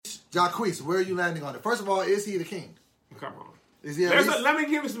Jacquees, where are you landing on it? First of all, is he the king? Come on. Is he? Let me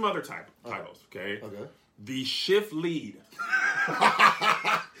give you some other titles. Okay. Okay. The shift lead.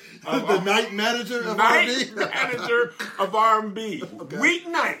 The night manager of R&B? R&B? Manager of R&B. Okay.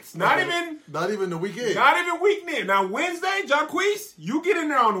 Weeknights. Not even the weekend. Not even weekend. Now, Wednesday, Jacquees, you get in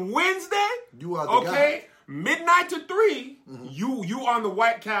there on Wednesday. You are the guy. Midnight to 3, you on the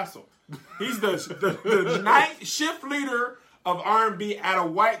White Castle. He's the night shift leader of R&B at a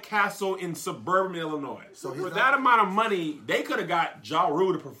White Castle in suburban Illinois. So for that amount of money, they could have got Ja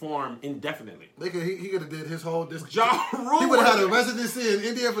Rule to perform indefinitely. He could have did his whole... Ja Rule he would have had a residency in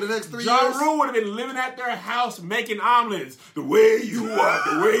India for the next 3 years. Ja Rule would have been living at their house making omelets. The way you walk,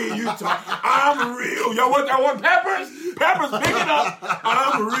 the way you talk. I'm real. Y'all want peppers? Peppers, pick it up.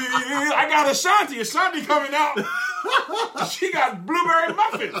 I'm real. I got Ashanti. Ashanti coming out. She got blueberry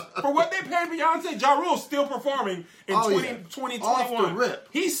muffins. For what they paid Beyonce, Ja Rule's still performing in 2021. Off the rip.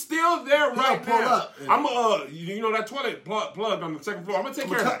 He's still there right now. Up. I'm that toilet plugged on the second floor. I'm gonna take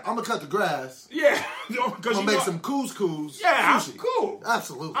care of that. I'm gonna cut the grass. Yeah, I'm gonna make some couscous. Yeah, sushi. Cool.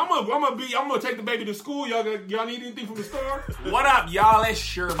 Absolutely. I'm gonna take the baby to school. Y'all need anything from the store? What up, y'all?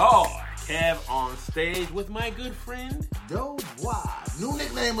 It's your boy Kev on stage with my good friend Doughboy. New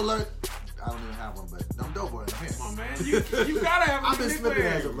nickname alert. I don't even have one, but I'm Doughboy. Come on, man. You gotta have a I've been nickname. Slipping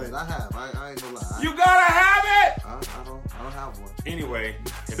as of late. I have. I ain't gonna lie. You gotta have it. I don't have one. Anyway,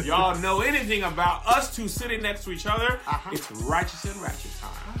 if y'all know anything about us two sitting next to each other, it's Righteous and Ratchet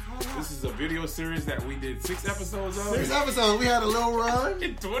time. This is a video series that we did 6 episodes of. 6 episodes. We had a little run.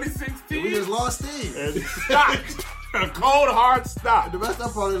 In 2016. We just lost Steve. And stopped. A cold, hard stop. The best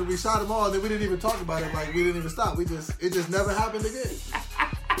part is we shot them all and then we didn't even talk about it. Like, we didn't even stop. It just never happened again.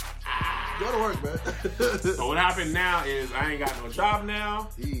 Go to work, man. So what happened now is I ain't got no job now.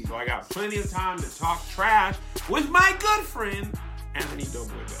 So I got plenty of time to talk trash with my good friend, Anthony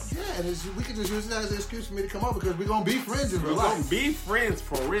Doughboy. Yeah, and we can just use it as an excuse for me to come over because we're going to be friends in real life. We're going to be friends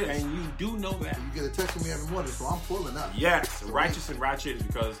for real, and you do know that. You get a text from me every morning, so I'm pulling up. Yes, Righteous and Ratchet is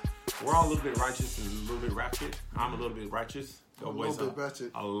because we're all a little bit righteous and a little bit ratchet. I'm a little bit righteous. A little bit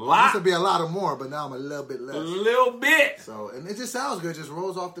ratchet. A lot. Used to be a lot of more, but now I'm a little bit less. A little bit. So, and it just sounds good. It just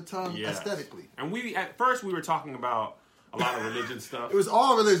rolls off the tongue aesthetically. And at first we were talking about a lot of religion stuff. It was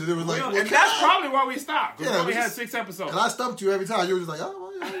all religion. It was like, and that's probably why we stopped. Because we only had 6 episodes. And I stumped you every time. You were just like,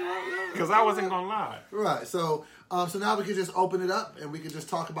 because I wasn't gonna lie. Right. So now we can just open it up and we can just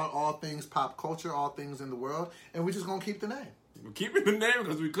talk about all things pop culture, all things in the world, and we're just gonna keep the name. We're keeping the name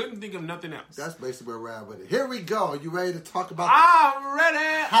because we couldn't think of nothing else. That's basically where we're at with it. Here we go. Are you ready to talk about I'm ready.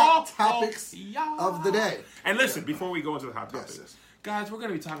 hot topics of the day? And listen, before we go into the hot topics, yes. Guys, we're going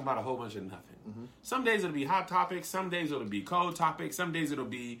to be talking about a whole bunch of nothing. Mm-hmm. Some days it'll be hot topics. Some days it'll be cold topics. Some days it'll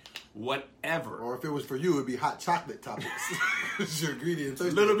be whatever. Or if it was for you, it'd be hot chocolate topics. It's your ingredient. A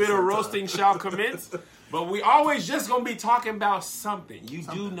little bit of roasting shall commence. But we always just going to be talking about something. You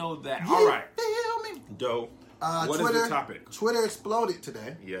do know that. All right. Feel me? Doe. What Twitter, is the topic? Twitter exploded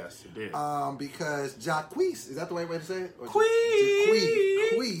today. Yes, it did. Because Jacquees, is that the right way to say it? Jacquees.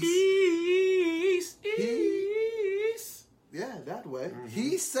 Yeah, that way. Mm-hmm.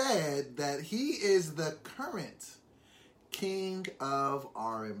 He said that he is the current king of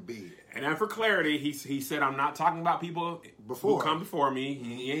R&B. And then for clarity, he said, I'm not talking about people who come before me.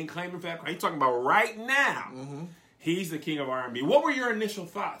 He ain't claiming that. He's talking about right now. Mm-hmm. He's the king of R&B. What were your initial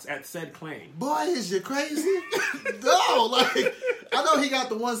thoughts at said claim? Boy, is you crazy? No, like, I know he got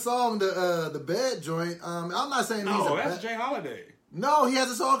the one song, the Bed joint. I'm not saying he's that's Jay Holiday. No, he has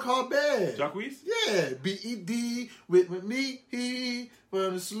a song called Bed. Jacquees? Yeah, B-E-D with me, he,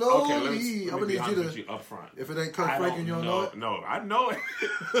 but slowly. Okay, I'm going to need you up front. If it ain't Kirk Franklin, you don't know it? No, I know it.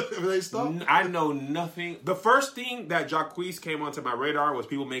 If it ain't stuff? I know nothing. The first thing that Jacquees came onto my radar was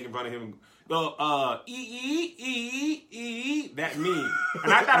people making fun of him. That meme.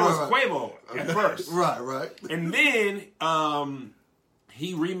 And I thought it was Quavo at first. Right. And then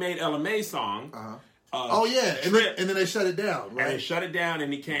he remade LMA's song. Uh-huh. And then they shut it down, right? And they shut it down,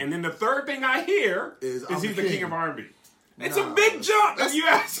 and he can't. And then the third thing I hear is he's the king of R&B. It's a big jump, if you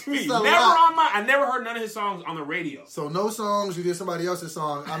ask me. I never heard none of his songs on the radio. So no songs, you did somebody else's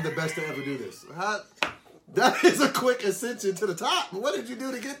song, I'm the best to ever do this. That is a quick ascension to the top. What did you do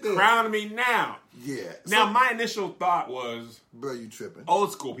to get there? Crown me now. Yeah. Now, my initial thought was... Bro, you tripping.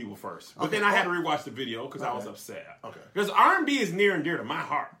 Old school people first. But then I had to rewatch the video because I was upset. Okay. Because R&B is near and dear to my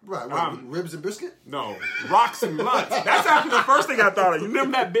heart. Right. Ribs and biscuit? No. Rocks and blunts. That's actually the first thing I thought of. You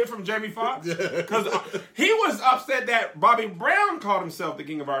remember that bit from Jamie Foxx? Yeah. Because he was upset that Bobby Brown called himself the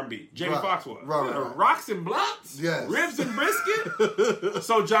king of R&B. Jamie Foxx was. Right. Rocks and blunts? Yes. Ribs and brisket?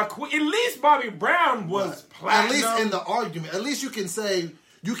 So at least Bobby Brown was platinum. At least in the argument. At least you can say...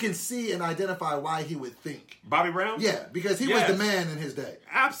 you can see and identify why he would think. Bobby Brown? Yeah, because he was the man in his day.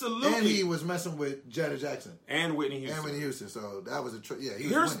 Absolutely. And he was messing with Janet Jackson. And Whitney Houston. So that was he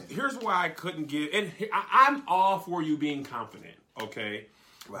was winning. Here's why I couldn't give, and I'm all for you being confident, okay?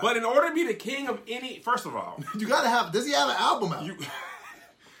 Right. But in order to be the king of any, first of all. You gotta have, does he have an album out?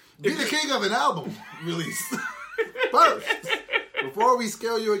 Be the king of an album release. First. Before we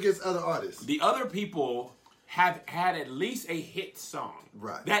scale you against other artists. The other people have had at least a hit song.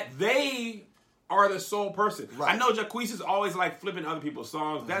 Right. That they are the sole person. Right. I know Jacquees is always like flipping other people's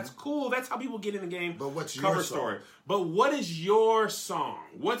songs. Mm-hmm. That's cool. That's how people get in the game. But what's cover your story? song? But what is your song?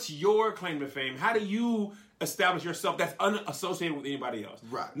 What's your claim to fame? How do you establish yourself that's unassociated with anybody else?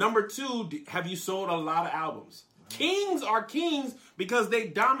 Right. Number two, have you sold a lot of albums? Kings are kings because they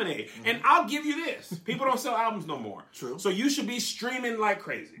dominate. Mm-hmm. And I'll give you this. People don't sell albums no more. True. So you should be streaming like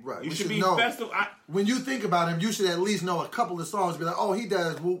crazy. Right. You should be festival. When you think about him, you should at least know a couple of songs. Be like, oh, he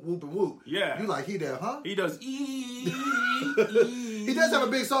does whoop, whoop, and whoop. Yeah. You like, he does, huh? He does He does have a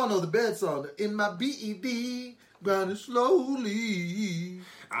big song, though, the bed song. In my BED, grinding slowly.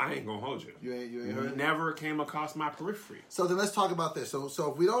 I ain't gonna hold you. You ain't heard it? Never came across my periphery. So then let's talk about this. So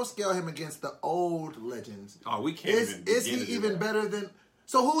if we don't scale him against the old legends, we can't. Is he even better than?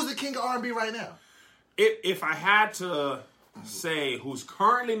 So who's the king of R&B right now? If I had to say who's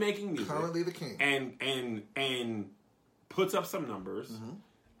currently making music, currently the king, and puts up some numbers,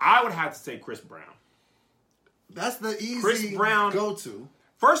 I would have to say Chris Brown. That's the easy Chris Brown go-to.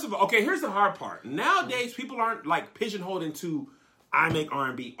 First of all, okay, here's the hard part. Nowadays, people aren't like pigeonholed into I make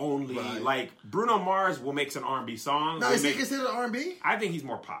R&B only. Right. Like Bruno Mars will make some R&B songs. Now, is he considered R&B? I think he's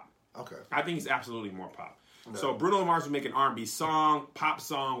more pop. Okay. I think he's absolutely more pop. No. So Bruno Mars will make an R&B song, pop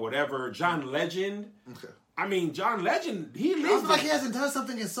song, whatever. John Legend. Okay. I mean, John Legend, he lives. I feel like he hasn't done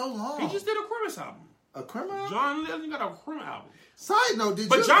something in so long. He just did a Criminals album. A Criminals album? John Legend got a Criminals album. Side note,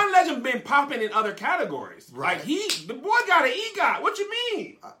 But John Legend been popping in other categories. Right. Like the boy got an EGOT. What you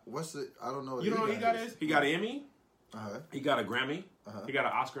mean? What's it? I don't know what you know what EGOT is? He got an Emmy. He got a Grammy. He got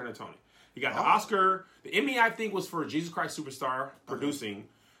an Oscar and a Tony. He got the Oscar. The Emmy, I think, was for Jesus Christ Superstar producing.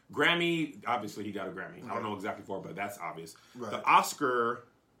 Grammy, obviously, he got a Grammy. I don't know exactly for it, but that's obvious. Right. The Oscar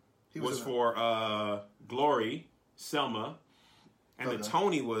was for Glory, Selma, and the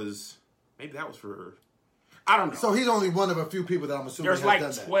Tony was, maybe that was for, I don't know. So he's only one of a few people that I'm assuming there's like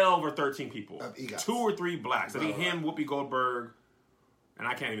 12 or 13 people. 2 or 3 blacks. I think him, Whoopi Goldberg, and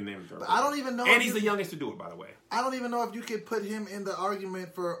I can't even name him. I don't even know. And he's the youngest to do it, by the way. I don't even know if you could put him in the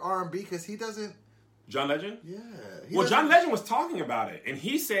argument for R&B because he doesn't. John Legend? Yeah. Well, John Legend was talking about it, and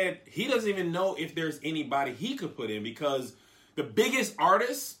he said he doesn't even know if there's anybody he could put in because the biggest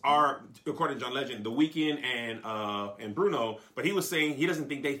artists are, according to John Legend, The Weeknd and Bruno. But he was saying he doesn't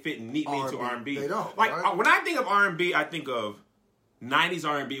think they fit neatly into R&B. They don't. Like right? When I think of R&B, I think of 90s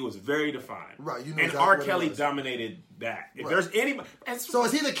R&B was very defined. Right. You know and R. Kelly dominated that. If there's anybody, so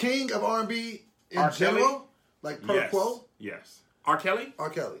is he the king of R&B in general? Like per quote? Yes. R. Kelly?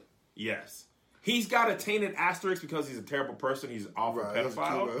 R. Kelly. Yes. He's got a tainted asterisk because he's a terrible person. He's an awful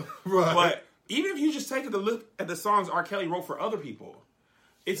pedophile. Right. But even if you just take a look at the songs R. Kelly wrote for other people,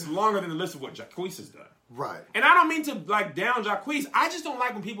 it's longer than the list of what Jacquees has done. Right. And I don't mean to like down Jacquees. I just don't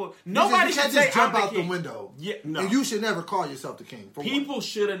like when people. Nobody should say jump I'm out the king. The window. Yeah, no. And you should never call yourself the king. People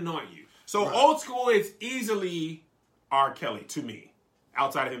should anoint you. So old school is easily R. Kelly to me.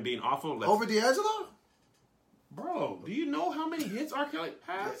 Outside of him being awful. Over D'Angelo? Bro, do you know how many hits R. Kelly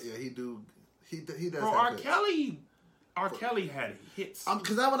has? Yeah, he do. He does. Bro, R. Kelly had hits.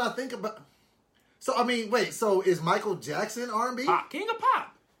 Because now when I think about, so I mean, wait. So is Michael Jackson R&B? King of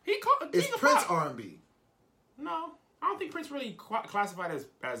pop. Is Prince R&B? No, I don't think Prince really classified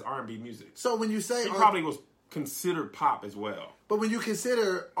as R&B music. So when you say he probably was considered pop as well. But when you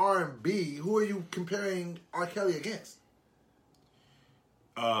consider R&B, who are you comparing R. Kelly against?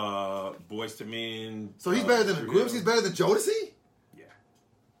 Boyz II Men. So he's better than the groups. He's better than Jodeci.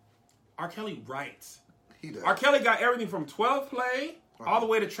 R. Kelly writes. He does. R. Kelly got everything from 12 Play all the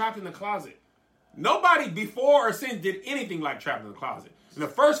way to Trapped in the Closet. Nobody before or since did anything like Trapped in the Closet. In the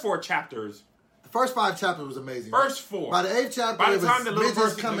first 4 chapters. The first 5 chapters was amazing. First 4. By the 8th chapter, by the time the little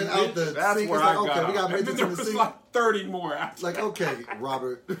midgets coming out the that's sink. Where It's like, I got we got midgets and then in the there was sink. like 30 more after. Like, okay,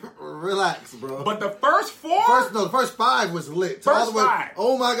 Robert, relax, bro. But the first 4? The first 5 was lit. First all the way, 5.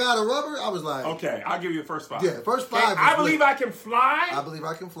 Oh my God, a rubber? I was like, okay, I'll give you the first 5. Yeah, first 5. Okay, I Believe I Can Fly. I Believe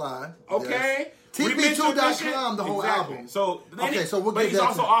I Can Fly. Okay. Yes. TP2.com, the whole album. So, we'll but give he's that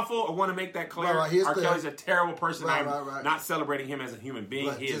also to awful. I want to make that clear. Right, R. Kelly's a terrible person. Right. I'm not celebrating him as a human being.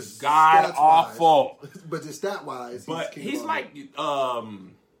 But he is just god awful. But just stat wise, he's like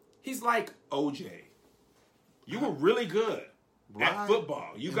OJ. You were really good. at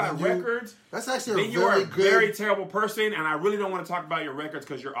football. You got records. That's actually then you are a very terrible person, and I really don't want to talk about your records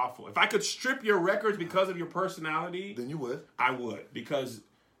because you're awful. If I could strip your records because of your personality, then you would. I would, because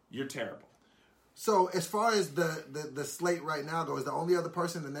you're terrible. So as far as the slate right now goes, the only other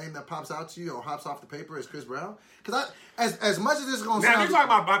person, the name that pops out to you or hops off the paper is Chris Brown? Because as much as this is going to sound... Now, you're talking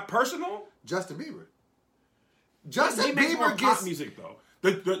about my personal? Justin Bieber. Justin Bieber more gets pop music, though.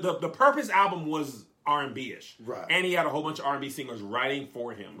 The Purpose album was R&B-ish. Right. And he had a whole bunch of R&B singers writing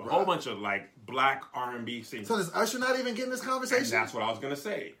for him. A whole bunch of, like, black R&B singers. So does Usher not even get in this conversation? And that's what I was going to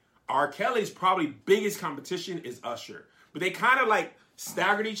say. R. Kelly's probably biggest competition is Usher. But they kind of, like,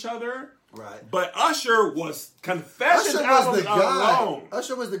 staggered each other. Right. But Usher was Confessions albums alone.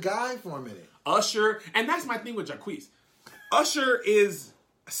 Usher was the guy for a minute. Usher, and that's my thing with Jacquees. Usher is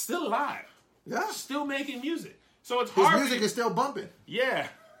still alive. Yeah. Still making music. So it's his hard. His music is still bumping. Yeah.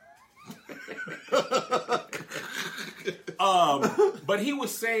 But he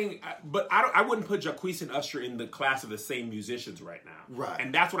was saying, but I wouldn't put Jacquees and Usher in the class of the same musicians right now. Right.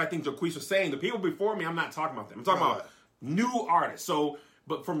 And that's what I think Jacquees was saying. The people before me, I'm not talking about them. I'm talking about new artists. So,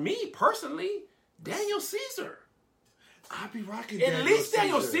 but for me personally, Daniel Caesar. I'd be rocking At least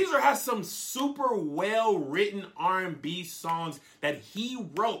Daniel Caesar has some super well-written R&B songs that he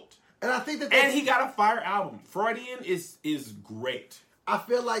wrote. And I think and he got a fire album. Freudian is great. I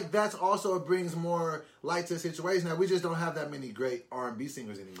feel like that's also brings more light to the situation. Now we just don't have that many great R&B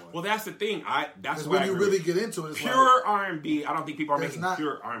singers anymore. Well, that's the thing. That's when you really get into it, it's pure R&B. I don't think people are making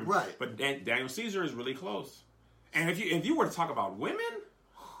pure R&B. Right. But Daniel Caesar is really close. And if you were to talk about women,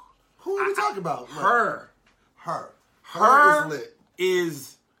 who are we talking about? Her is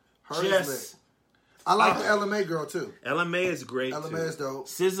lit. Her is lit. I like the LMA girl too. LMA is great. LMA is dope.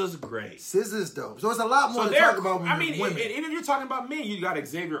 SZA's great. SZA's dope. So it's a lot more to talk about. I mean, even if you're talking about men, you got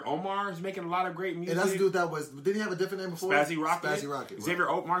Xavier Omar is making a lot of great music. And that's the dude that was. Did he have a different name before? Spazzy Rocket. Xavier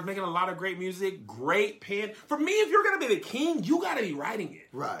Omar is making a lot of great music. Great pen. For me, if you're gonna be the king, you got to be writing it.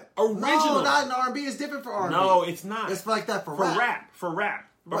 Right. Original. No, not in R&B. It's different for R&B. No, it's not. It's like that for rap. For rap.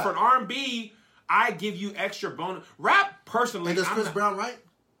 But for an R&B, I give you extra bonus. Rap, personally. And does Chris Brown write?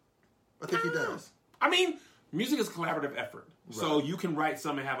 I think he does. I mean, music is collaborative effort. Right. So you can write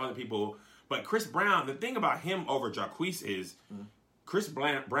some and have other people. But Chris Brown, the thing about him over Jacquees is Chris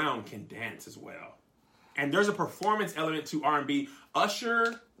Brown can dance as well. And there's a performance element to R&B.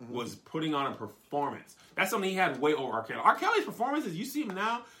 Usher was putting on a performance. That's something he had way over R. Kelly. R. Kelly's performances, you see him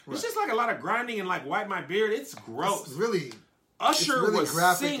now, it's just like a lot of grinding and like wipe my beard. It's gross. It's really... Usher was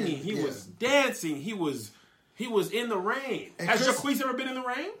singing. He was dancing. He was in the rain. And has Jacquees ever been in the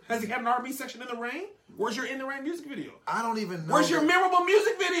rain? Has he had an R&B section in the rain? Where's your In the Rain music video? I don't even know. Where's your memorable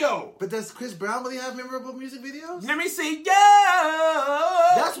music video? But does Chris Brown really have memorable music videos? Let me see.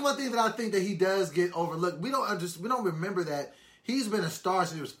 Yeah. That's one thing that I think that he does get overlooked. We don't remember that he's been a star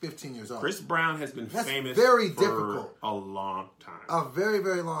since he was 15 years old. Chris Brown has been famous for a long time. A very,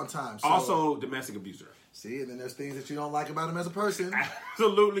 very long time. So, also, domestic abuser. See, and then there's things that you don't like about him as a person.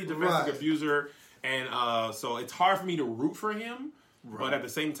 Absolutely domestic abuser. And so it's hard for me to root for him. Right. But at the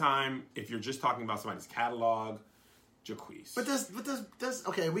same time, if you're just talking about somebody's catalog, Jacquees. But does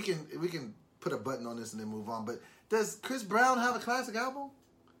okay, we can put a button on this and then move on. But does Chris Brown have a classic album?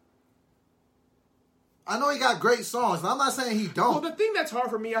 I know he got great songs, and I'm not saying he don't. Well, the thing that's hard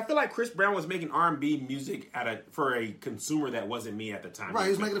for me, I feel like Chris Brown was making R&B music for a consumer that wasn't me at the time. Right, he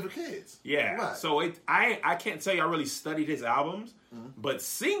was making it for kids. Yeah. Right. So I can't tell you I really studied his albums, but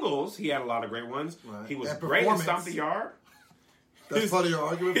singles, he had a lot of great ones. Right. He was great in Stomp the Yard. That's part of your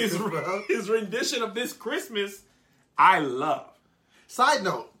argument with Chris Brown? His rendition of This Christmas, I love. Side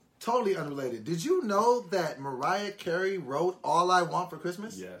note, totally unrelated. Did you know that Mariah Carey wrote All I Want for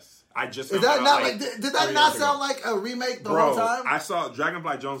Christmas? Yes. I just Is that not like did that not sound like a remake the whole time? I saw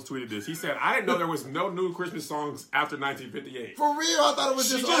Dragonfly Jones tweeted this. He said, "I didn't know there was no new Christmas songs after 1958." For real, I thought it was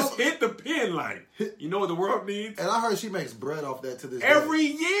she just hit the pin like, you know what the world needs. And I heard she makes bread off that to this every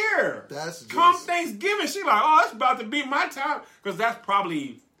day. year. That's just... Come Thanksgiving, she like, oh, it's about to be my time because that's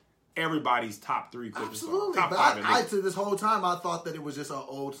probably everybody's top 3 Christmas songs. Top 5 I to this whole time I thought that it was just an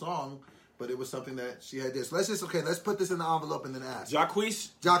old song. But it was something that she had this. So let's put this in the envelope and then ask.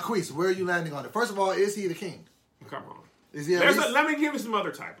 Jacquees, where are you landing on it? First of all, is he the king? Come on. Is he let me give you some other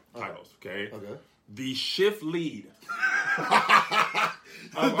titles, okay? Okay. The shift lead.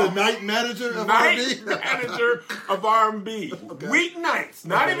 The night manager of R&B? Night manager of R&B. Okay. Weeknights.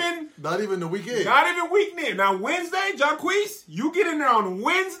 Not even the weekend. Not even weekend. Now, Wednesday, Jacquees, you get in there on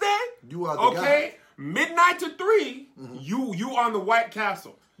Wednesday. You are the guy. Midnight to 3, you on the White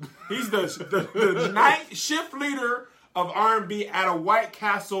Castle. He's the night shift leader of R&B at a White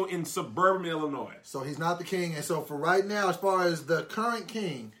Castle in suburban Illinois. So he's not the king. And so for right now, as far as the current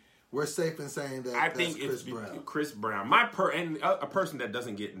king, we're safe in saying that that's Chris Brown. Chris Brown. And a person that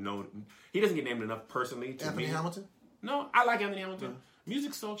doesn't get known. He doesn't get named enough personally. Anthony Hamilton? No, I like Anthony Hamilton.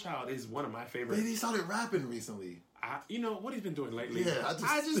 Music Soul Child is one of my favorites. But he started rapping recently. You know what he's been doing lately? Yeah,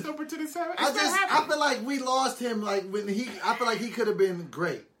 I just don't pretend to say it. I feel like we lost him. I feel like he could have been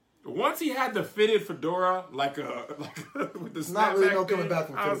great. Once he had the fitted fedora, with the snapback, not really no coming back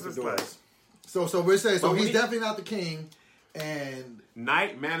from fitted fedoras. So we're saying he's definitely not the king, and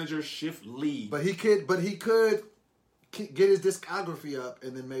night manager Shift Lee. But he could get his discography up,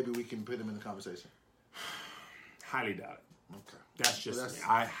 and then maybe we can put him in the conversation. Highly doubt it. Okay. That's just me.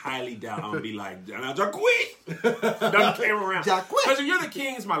 I highly doubt I'm going to be like, Jacquees! Doesn't came around. Because if you're the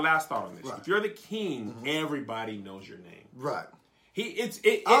king, it's my last thought on this. Right. If you're the king, everybody knows your name. Right.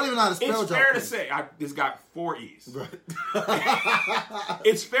 I don't even know how to spell It's fair to say, it's got 4 E's. Right.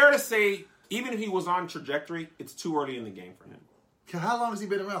 It's fair to say, even if he was on trajectory, it's too early in the game for him. How long has he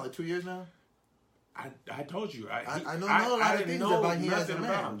been around? 2 years now? I told you. I know a lot of things about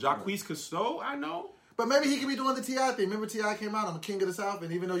him. Jacquees Cousteau, I know. But maybe he could be doing the T.I. thing. Remember T.I. came out, I'm a king of the South,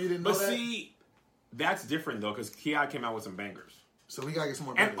 and even though you didn't know that. But see, that's different, though, because T.I. came out with some bangers. So we got to get some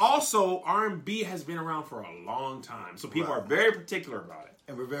more bangers. And also, R&B has been around for a long time. So people are very particular about it.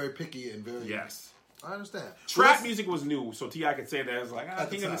 And we're very picky and very... Yes. I understand. Trap music was new, so T.I. could say that. It's like,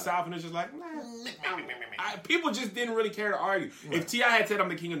 king of the South, and it's just like, people just didn't really care to argue. Right. If T.I. had said, I'm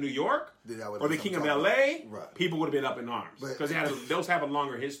the king of New York, or the king of L.A., people would have been up in arms. Because those have a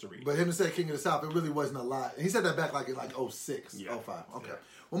longer history. But him to say king of the South, it really wasn't a lot. He said that back in 06, 05. Okay. Yeah.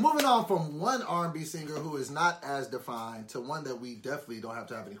 Well, moving on from one R&B singer who is not as defined to one that we definitely don't have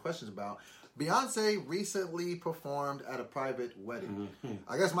to have any questions about. Beyonce recently performed at a private wedding. Mm-hmm.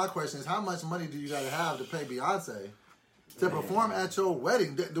 I guess my question is, how much money do you got to have to pay Beyonce to perform at your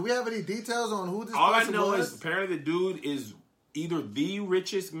wedding? Do we have any details on who this person was? All I know is apparently the dude is either the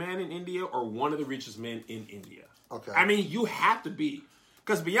richest man in India or one of the richest men in India. Okay. I mean, you have to be.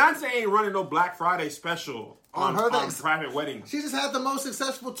 Because Beyonce ain't running no Black Friday special on private weddings. She just had the most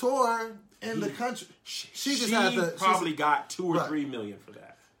successful tour in the country. She probably got $2 or $3 million for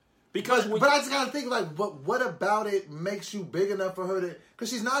that. Because but I just gotta think what about it makes you big enough for her to? Because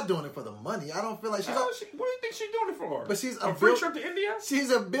she's not doing it for the money. I don't feel like she's. What do you think she's doing it for? But she's a free trip to India.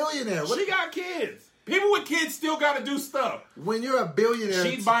 She's a billionaire. She got kids. People with kids still got to do stuff. When you're a billionaire,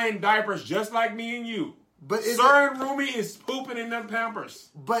 she's buying diapers just like me and you. But Sir and Rumi is pooping in them Pampers.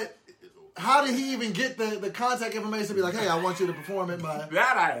 But how did he even get the contact information to be like, hey, I want you to perform at my...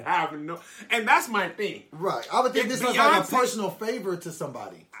 That I have no... And that's my thing. Right. I would think this was like a personal favor to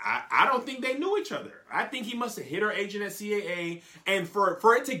somebody. I don't think they knew each other. I think he must have hit her agent at CAA, and for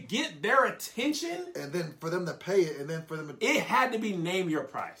it to get their attention... And then for them to pay it, and then for them to... It had to be name your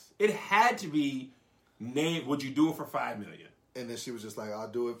price. It had to be name... Would you do it for $5 million? And then she was just like, I'll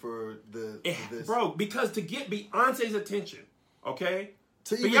do it for this. Bro, because to get Beyonce's attention, okay?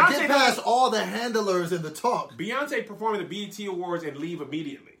 To even get past all the handlers and the talk. Beyonce performed the BET Awards and leave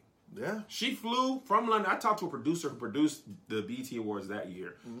immediately. Yeah. She flew from London. I talked to a producer who produced the BET Awards that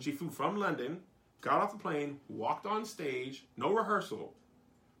year. Mm-hmm. She flew from London, got off the plane, walked on stage, no rehearsal,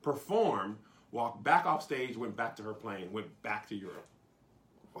 performed, walked back off stage, went back to her plane, went back to Europe.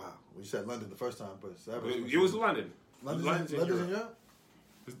 Wow. Well, you said London the first time, but it was London. London's in Europe?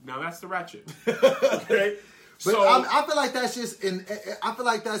 Now that's the ratchet. Okay? But so, I feel like that's I feel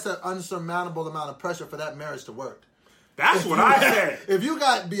like that's an unsurmountable amount of pressure for that marriage to work. That's what I said. If you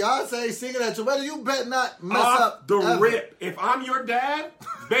got Beyonce singing at your wedding, you better not mess up the rip. If I'm your dad,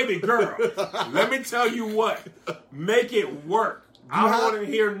 baby girl, let me tell you what. Make it work. I want to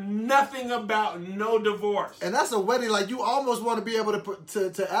hear nothing about no divorce. And that's a wedding. Like, you almost want to be able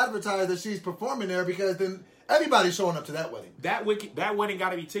to advertise that she's performing there, because then everybody's showing up to that wedding. That wedding got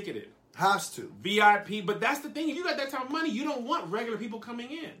to be ticketed. Has to. VIP. But that's the thing. If you got that type of money, you don't want regular people coming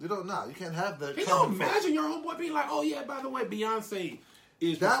in. You don't know. You can't have the... Can you imagine your homeboy being like, oh, yeah, by the way, Beyonce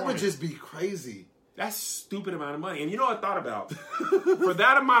is That performing. Would just be crazy. That's stupid amount of money. And you know what I thought about? For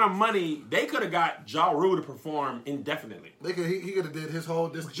that amount of money, they could have got Ja Rule to perform indefinitely. He could have did his whole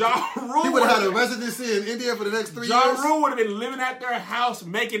disc. Ja Rule. He would have had a residency in India for the next 3 years. Ja Rule would have been living at their house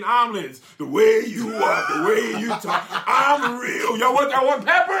making omelets. The way you walk, the way you talk. I'm real. Y'all want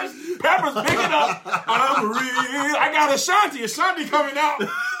peppers? Peppers, pick it up. I'm real. I got Ashanti. Ashanti coming out.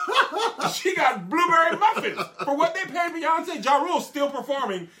 She got blueberry muffins for what they paid Beyonce. Ja Rule's still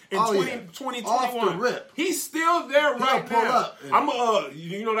performing in 2021. Off the rip. He's still there right now. Up. I'm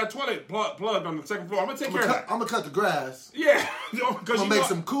you know that toilet plugged on the second floor. I'm gonna take care of that. I'm gonna cut the grass. Yeah, I'm gonna make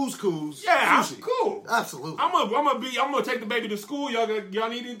some couscous. Yeah, sushi. cool. Absolutely. I'm gonna take the baby to school. Y'all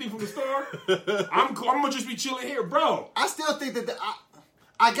need anything from the store? I'm gonna just be chilling here, bro. I still think that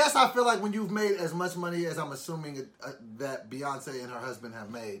I guess I feel like when you've made as much money as I'm assuming that Beyonce and her husband have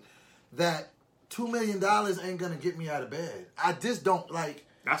made, that $2 million ain't gonna get me out of bed. I just don't like.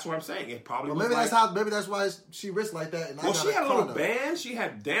 That's what I'm saying. It probably. Well, maybe that's why she rich like that. And she had a little band. She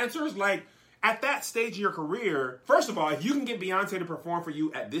had dancers. Like at that stage in your career, first of all, if you can get Beyonce to perform for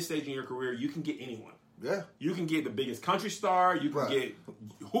you at this stage in your career, you can get anyone. Yeah. You can get the biggest country star. You can get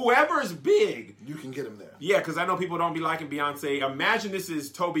whoever is big. You can get him there. Yeah, because I know people don't be liking Beyonce. Imagine this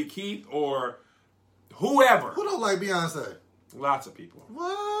is Toby Keith or whoever. Who don't like Beyonce? Lots of people.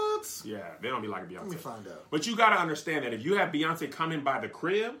 What? Yeah, they don't be liking Beyonce. Let me find out. But you got to understand that if you have Beyonce coming by the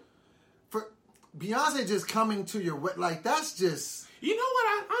crib. For Beyonce just coming to your like, that's just. You know what?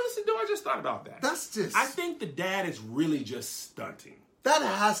 I just thought about that. That's just. I think the dad is really just stunting. That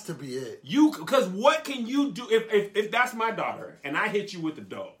has to be it. Because what can you do if that's my daughter and I hit you with the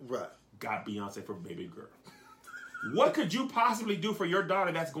dough? Right. Got Beyonce for baby girl. What could you possibly do for your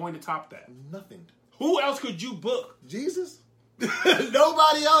daughter that's going to top that? Nothing. Who else could you book? Jesus.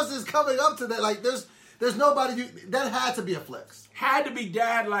 Nobody else is coming up to that. Like there's nobody. That had to be a flex. Had to be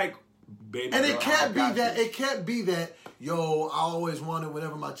dad like baby. And girl, it can't be that. It can't be that. Yo, I always wanted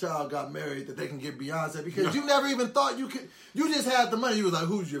whenever my child got married that they can get Beyonce because you never even thought you could. You just had the money. You was like,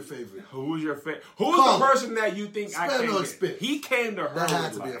 who's your favorite? Who's your favorite? Who's the person that you think I can get? Spit. He came to her. That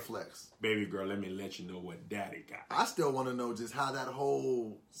had to be a flex. Baby girl, let me let you know what daddy got. I still want to know just how that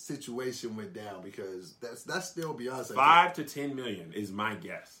whole situation went down because that's still Beyonce. 5 to 10 million is my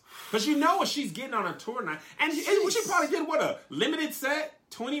guess. Because you know what she's getting on a tour now. And she probably did a limited set,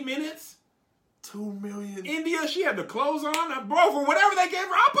 20 minutes. 2 million. India, she had the clothes on. Bro, for whatever they gave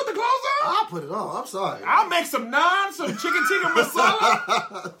her, I'll put the clothes on. I'll put it on. I'm sorry. I'll make some naan, some chicken tikka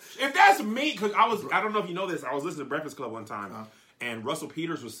masala. If that's me, because I don't know if you know this, I was listening to Breakfast Club one time, and Russell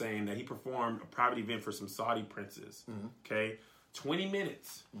Peters was saying that he performed a private event for some Saudi princes. Mm-hmm. Okay? 20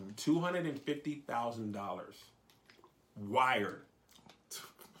 minutes, $250,000 wired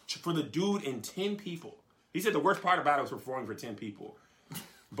for the dude and 10 people. He said the worst part about it was performing for 10 people.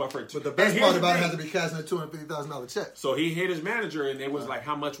 But the best part about it had to be cashing a $250,000 check. So he hit his manager, and it was like,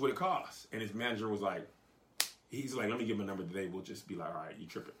 how much would it cost? And his manager was like, let me give him a number today. We'll just be like, all right, you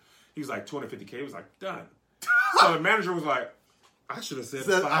tripping. He was like, $250K. He was like, done. So the manager was like, I should have said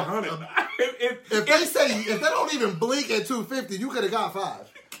 500. If they don't even blink at 250, you could have got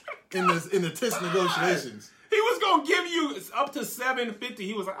 5 in the TIS negotiations. He was gonna give you up to 750.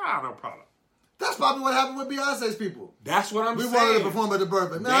 He was like, no problem. That's probably what happened with Beyonce's people. That's what I'm saying. We wanted to perform at the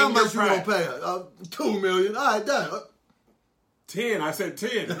birthday. Now, how much you gonna pay her? $2 million. All right, done. 10. I said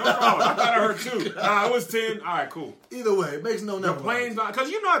 10. No problem. I thought I heard 2. It was 10. All right, cool. Either way, it makes no difference. The plane's not,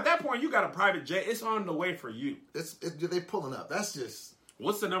 because at that point you got a private jet. It's on the way for you. They pulling up. That's just.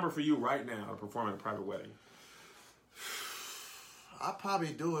 What's the number for you right now to perform at a private wedding? I'll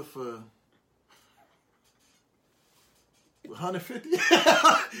probably do it for 150.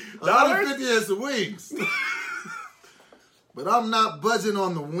 150 and some wings. But I'm not budging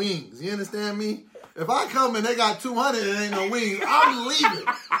on the wings. You understand me? If I come and they got 200 and ain't no wings, I'm leaving.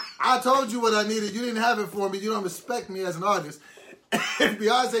 I told you what I needed. You didn't have it for me. You don't respect me as an artist. If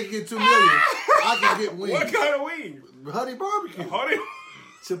Beyonce can get 2 million, I can get wings. What kind of wings? Honey barbecue.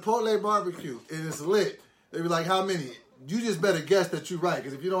 Chipotle barbecue. And it's lit. They be like, how many? You just better guess that you're right.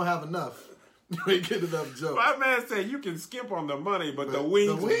 Because if you don't have enough, you ain't getting enough jokes. My man said you can skip on the money, but the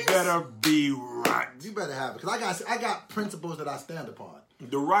wings better be right. You better have it. Because I got principles that I stand upon.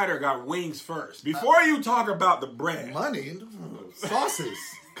 The writer got wings first. Before you talk about the bread. Money. Sauces.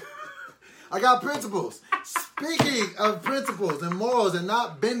 I got principles. Speaking of principles and morals and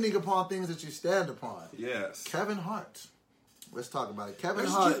not bending upon things that you stand upon. Yes. Kevin Hart. Let's talk about it. Kevin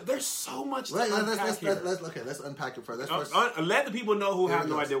Hart. There's so much to let's unpack it first. Let the people know who have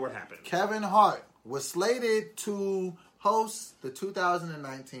no idea what happened. Kevin Hart was slated to host the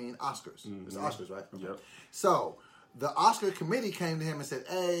 2019 Oscars. Mm-hmm. It's Oscars, right? Yep. So the Oscar committee came to him and said,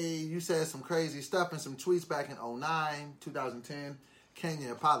 hey, you said some crazy stuff in some tweets back in 2009, 2010. Can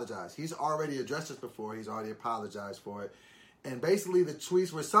you apologize? He's already addressed this before. He's already apologized for it. And basically the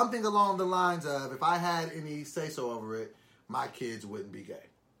tweets were something along the lines of, if I had any say-so over it, my kids wouldn't be gay.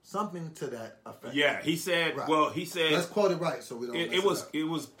 Something to that effect. Yeah, he said, right. Well, he said... Let's quote it right so we don't it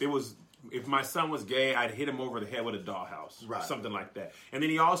was if my son was gay, I'd hit him over the head with a dollhouse. Right. Something like that. And then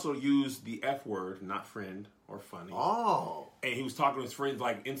he also used the F word, not friend or funny. Oh. And he was talking to his friends,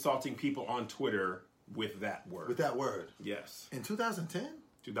 like insulting people on Twitter with that word. With that word. Yes. In 2010?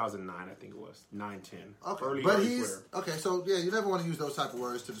 2009, I think it was. 9-10. Okay. Early he's... Twitter. Okay, so yeah, you never want to use those type of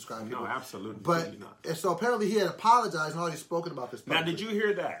words to describe people. No, absolutely. But, not. So apparently he had apologized and already spoken about this publicly. Now, did you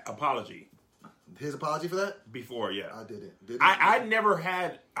hear that apology? His apology for that? Before, yeah. I didn't.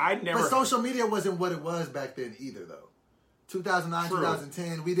 But social media wasn't what it was back then either, though. 2009, True.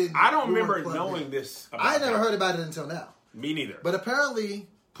 2010, we didn't... I don't remember knowing this about I never heard about it until now. Me neither. But apparently,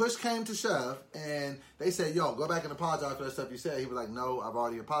 push came to shove, and they said, yo, go back and apologize for that stuff you said. He was like, no, I've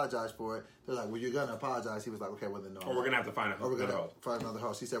already apologized for it. They're like, well, you're going to apologize. He was like, okay, well, then no. Or we're going to have to find we're another host. Find another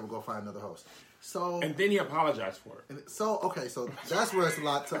host. He said, we'll go find another host. So... And then he apologized for it. So that's where it's a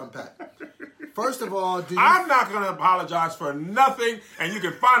lot to unpack. First of all, I'm not going to apologize for nothing, and you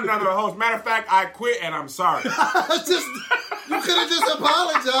can find another host. Matter of fact, I quit, and I'm sorry. You could have just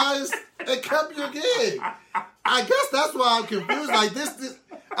apologized and kept your gig. I guess that's why I'm confused. Like this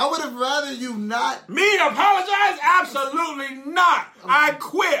I would have rather you not... Me apologize? Absolutely not. I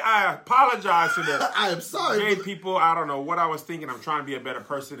quit. I apologize to them. I am sorry. Gay people, I don't know what I was thinking. I'm trying to be a better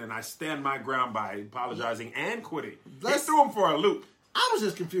person, and I stand my ground by apologizing and quitting. They threw him for a loop. I was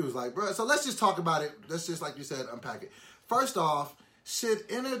just confused, like, bro. So let's just talk about it. Let's just, like you said, unpack it. First off, should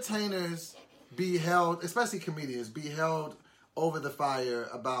entertainers be held, especially comedians, be held over the fire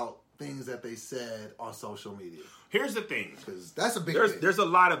about things that they said on social media? Here's the thing. Because that's a big thing. There's a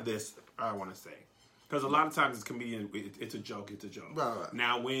lot of this, I want to say. Because a lot of times as comedians, it's a joke. It's a joke. Right.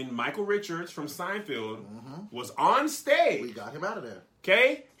 Now, when Michael Richards from Seinfeld was on stage... We got him out of there.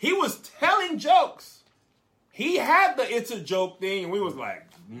 Okay? He was telling jokes. He had the "it's a joke" thing, and we was like,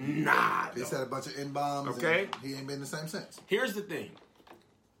 nah. He said a bunch of N-bombs. Okay. And he ain't been the same since. Here's the thing.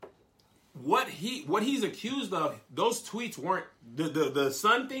 What he's accused of, those tweets weren't... The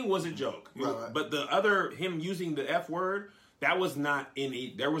son thing was a joke. Right. But the other, him using the F word, that was not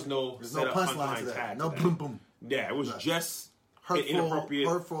in... There was no... There's no punchline to that. No boom boom. Yeah, it was just inappropriate...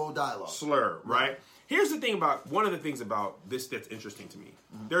 Hurtful dialogue. Slur, right? Here's the thing about... One of the things about this that's interesting to me.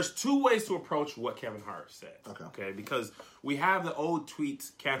 There's two ways to approach what Kevin Hart said. Okay? Because we have the old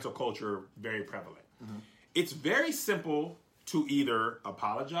tweets, cancel culture, very prevalent. It's very simple to either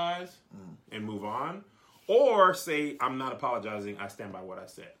apologize and move on, or say, I'm not apologizing, I stand by what I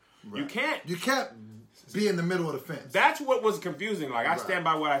said. Right. You can't be in the middle of the fence. That's what was confusing. Like, I stand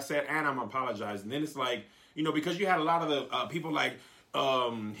by what I said and I'm apologizing. And then it's like, because you had a lot of the people like,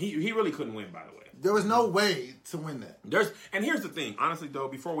 he really couldn't win, by the way. There was no way to win that. And here's the thing, honestly though,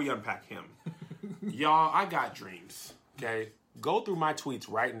 before we unpack him, y'all, I got dreams. Okay, go through my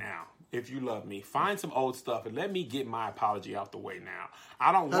tweets right now. If you love me, find some old stuff and let me get my apology out the way now.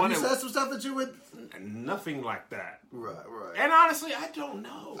 I don't want to... Have you said some stuff that you would... Nothing like that. Right. And honestly, I don't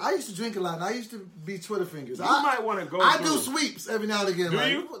know. I used to drink a lot, and I used to be Twitter fingers. You might want to go I do sweeps every now and again. Do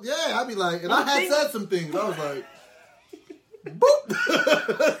like, you? Yeah, I'd be like... And I had said some things. I was like...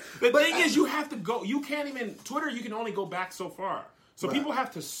 Boop! The thing is, you have to go... You can't even... Twitter, you can only go back so far. So people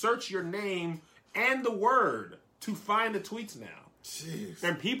have to search your name and the word to find the tweets now. Jeez.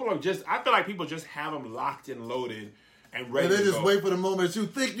 And people are just... I feel like people just have them locked and loaded and ready to go. And they just wait for the moment you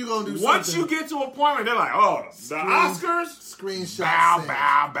think you're going to do something. Once you get to a point where they're like, oh, the Oscars? Screenshot.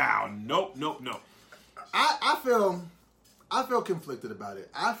 Bow. Nope. I feel conflicted about it.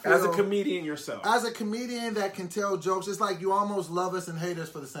 As a comedian yourself. As a comedian that can tell jokes, it's like you almost love us and hate us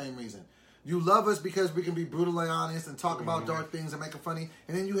for the same reason. You love us because we can be brutally honest and talk about dark things and make them funny.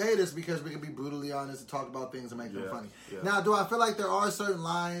 And then you hate us because we can be brutally honest and talk about things and make them funny. Yeah. Now, do I feel like there are certain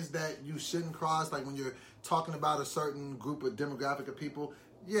lines that you shouldn't cross? Like when you're talking about a certain group of demographic of people?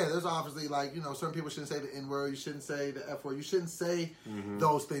 Yeah, there's obviously like, certain people shouldn't say the N-word. You shouldn't say the F-word. You shouldn't say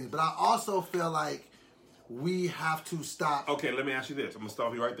those things. But I also feel like we have to stop. Okay, let me ask you this. I'm going to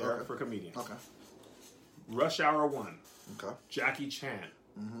stop you right there for comedians. Okay. Rush Hour 1. Okay. Jackie Chan.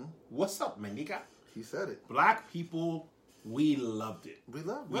 What's up, man? He said it. Black people, we loved it. We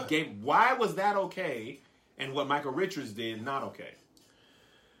loved it. Why was that okay and what Michael Richards did not okay?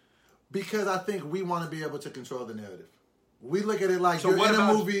 Because I think we want to be able to control the narrative. We look at it like you're in a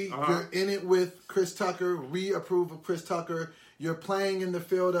movie, you're in it with Chris Tucker, we approve of Chris Tucker, you're playing in the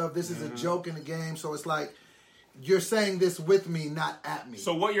field of this is a joke in the game, so it's like you're saying this with me, not at me.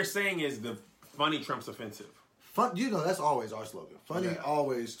 So what you're saying is the funny trumps offensive. Fun, that's always our slogan. Funny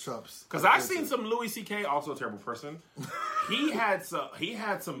always trumps. Because I've seen some Louis C.K., also a terrible person. He had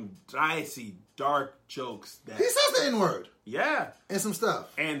some dicey, dark jokes that he says the N-word. Yeah. And some stuff.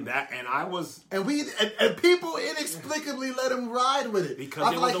 And I was... And people inexplicably let him ride with it.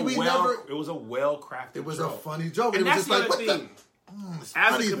 Because it was a well-crafted It was joke. a funny joke. And it that's was just the like, other what thing. the...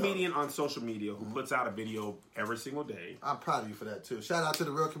 As a comedian on social media who puts out a video every single day. I'm proud of you for that, too. Shout out to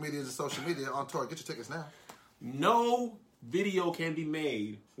the real comedians of social media on tour. Get your tickets now. No video can be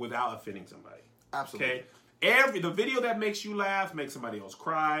made without offending somebody. Absolutely. Okay? The video that makes you laugh makes somebody else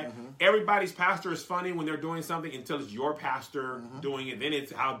cry. Mm-hmm. Everybody's pastor is funny when they're doing something until it's your pastor doing it. Then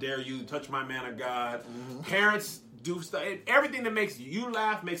it's how dare you touch my man of God. Parents do stuff. Everything that makes you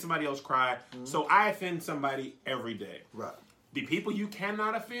laugh makes somebody else cry. So I offend somebody every day. Right. The people you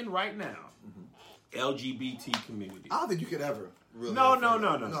cannot offend right now, LGBT community. I don't think you could ever really.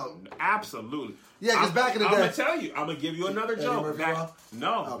 No. Absolutely. Yeah, because back in the day. I'm going to tell you. I'm going to give you another joke.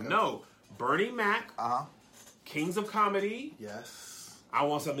 No. Bernie Mac. Kings of Comedy. Yes. I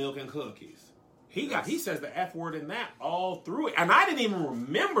want some milk and cookies. He says the F word in that all through it. And I didn't even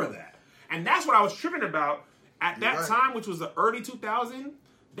remember that. And that's what I was tripping about at that time, which was the early 2000s.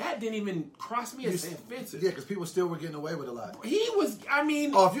 That didn't even cross me as offensive. Yeah, because people still were getting away with a lot. He was, I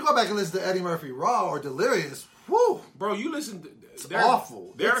mean... Oh, if you go back and listen to Eddie Murphy Raw or Delirious, whew. Bro, you listen to... It's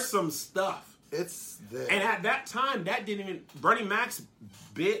awful. There's some stuff. It's there. And at that time, that didn't even... Bernie Mac's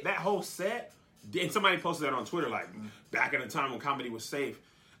bit, that whole set... And somebody posted that on Twitter, like, back in the time when comedy was safe.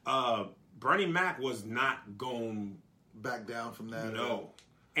 Bernie Mac was not going... Back down from that. No.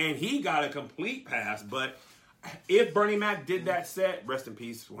 And he got a complete pass, but... If Bernie Mac did that set, rest in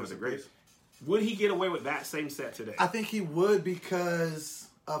peace, one of the greatest, would he get away with that same set today? I think he would because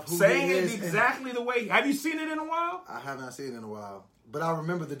of who saying he is. Saying it exactly the way. Have you seen it in a while? I have not seen it in a while, but I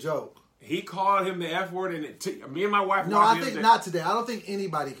remember the joke. He called him the F word, and me and my wife. No, I think not today. I don't think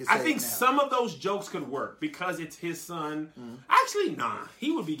anybody can say it now. I think some of those jokes could work because it's his son. Actually, nah,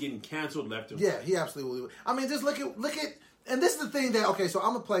 he would be getting canceled left and right. Yeah, he absolutely would. I mean, just look at, and this is the thing that, okay, so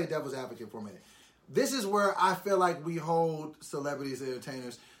I'm going to play devil's advocate for a minute. This is where I feel like we hold celebrities and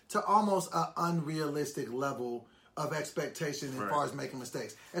entertainers to almost an unrealistic level of expectation as far as making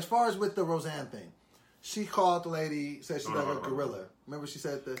mistakes. As far as with the Roseanne thing, she called the lady, said she's like a gorilla. Remember she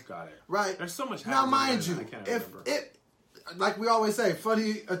said this? Got it. Right. There's so much now, mind you, if it, like we always say,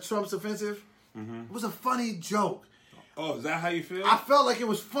 funny, Trump's offensive, it was a funny joke. Oh, is that how you feel? I felt like it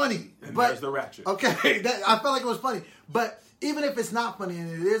was funny. And but, there's the ratchet. Okay, I felt like it was funny. But even if it's not funny and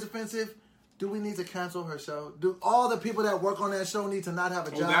it is offensive, do we need to cancel her show? Do all the people that work on that show need to not have a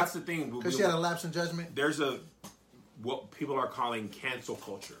job? That's the thing. Because she had a lapse in judgment? There's what people are calling cancel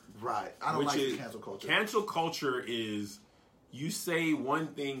culture. Right. I don't like cancel culture. Cancel culture is you say one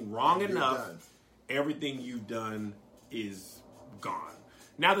thing wrong enough, everything you've done is gone.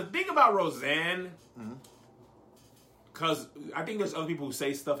 Now, the thing about Roseanne, because I think there's other people who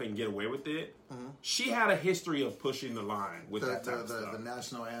say stuff and get away with it, she had a history of pushing the line with that type of stuff. The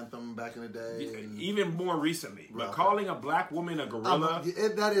national anthem back in the day. Even more recently. But calling a black woman a gorilla.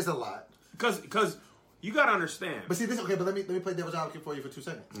 That is a lot. Because you got to understand. But see, but let me play devil's advocate for you for 2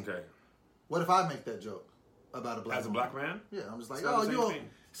 seconds. Okay. What if I make that joke about a black As woman? A black man? Yeah, I'm just like,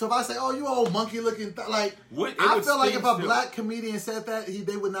 so if I say, you old monkey looking, I feel like if a black comedian said that,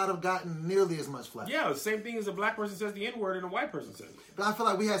 they would not have gotten nearly as much flack. Yeah, the same thing as a black person says the N-word and a white person says it. But I feel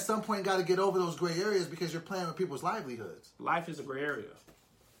like we at some point got to get over those gray areas because you're playing with people's livelihoods. Life is a gray area.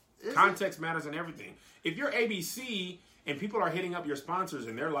 Context matters in everything. If you're ABC and people are hitting up your sponsors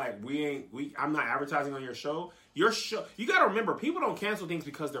and they're like, I'm not advertising on your show. Your show, you got to remember, people don't cancel things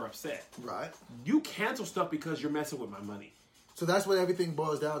because they're upset. Right. You cancel stuff because you're messing with my money. So that's what everything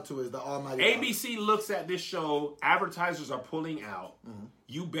boils down to is the almighty. ABC looks at this show. Advertisers are pulling out.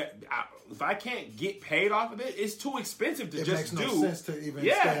 You bet. If I can't get paid off of it, it's too expensive to just do. It makes no sense to even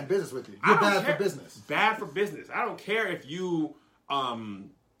stay in business with you. You're bad for business. Bad for business. I don't care if you,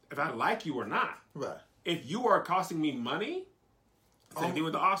 if I like you or not. Right. If you are costing me money, same thing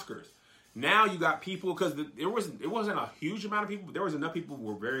with the Oscars. Now you got people, because it wasn't a huge amount of people, but there was enough people who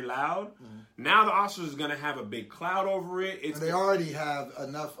were very loud. Now the Oscars is going to have a big cloud over it. And they already have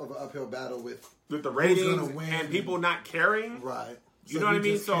enough of an uphill battle with the ratings and people not caring. Right. You know what I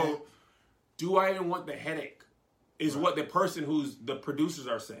mean? So do I even want the headache? Is what the person who's the producers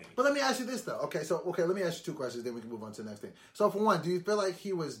are saying. But let me ask you this though. Okay, let me ask you 2 questions, then we can move on to the next thing. So for one, do you feel like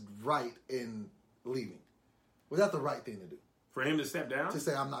he was right in leaving? Was that the right thing to do? For him to step down? To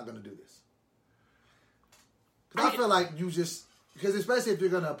say, I'm not going to do this. Because I feel like because especially if you're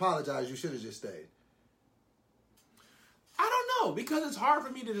going to apologize, you should have just stayed. I don't know, because it's hard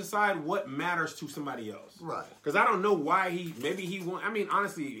for me to decide what matters to somebody else. Right. Because I don't know why maybe he won't. I mean,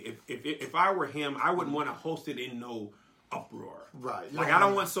 honestly, if I were him, I wouldn't want to host it in no uproar. Right. Like I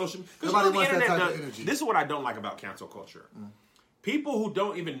don't want social. Nobody wants that type of energy. This is what I don't like about cancel culture. People who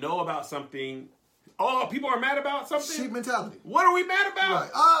don't even know about something. Oh, people are mad about something? Sheep mentality. What are we mad about?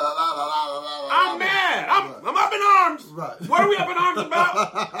 Right. I'm mad. I'm up in arms. Right. What are we up in arms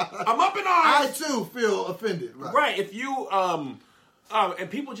about? I'm up in arms. I too feel offended. Right. Right. If you and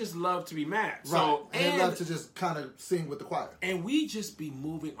people just love to be mad. Right. So and they love to just kind of sing with the choir. And we just be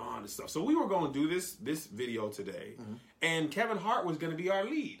moving on to stuff. So we were going to do this video today, and Kevin Hart was going to be our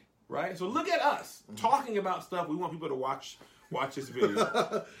lead, right? So look at us talking about stuff. We want people to watch this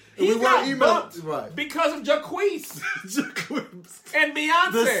video. He got bumped because of Jacquees and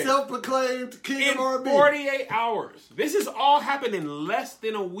Beyonce. The self-proclaimed king of R&B. 48 hours. This has all happened in less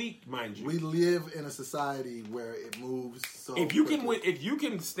than a week, mind you. We live in a society where it moves so if you quickly. if you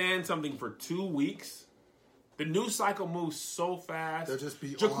can stand something for 2 weeks, the news cycle moves so fast. They'll just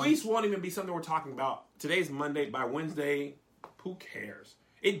be Jacquees won't even be something we're talking about. Today's Monday. By Wednesday, who cares?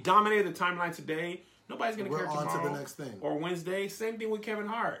 It dominated the timeline today. Nobody's going to care tomorrow. We're on to the next thing. Or Wednesday. Same thing with Kevin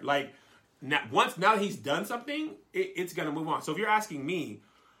Hart. Like, now that he's done something, it's going to move on. So if you're asking me,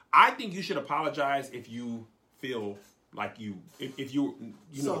 I think you should apologize if you feel like if you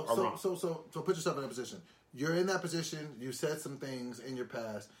are wrong. So put yourself in a position. You're in that position. You said some things in your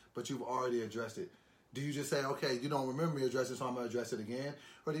past, but you've already addressed it. Do you just say, okay, you don't remember me addressing, so I'm going to address it again?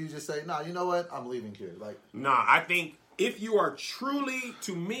 Or do you just say, nah, you know what? I'm leaving here. Like, nah, I think if you are truly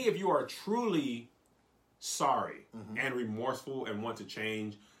sorry and remorseful and want to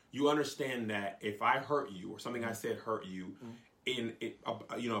change, you understand that if I hurt you or something I said hurt you,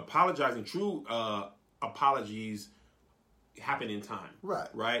 apologizing, true apologies happen in time.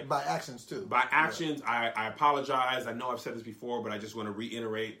 Right? By actions, too. By actions, right. I apologize. I know I've said this before, but I just want to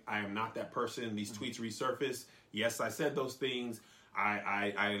reiterate, I am not that person. These tweets resurface. Yes, I said those things.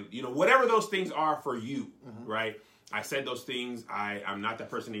 I whatever those things are for you, right? I said those things. I'm not that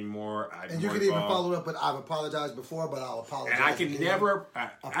person anymore. And you can even follow up, but I've apologized before, but I'll apologize. And I can never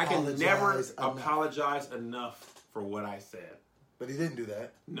apologize enough for what I said. But he didn't do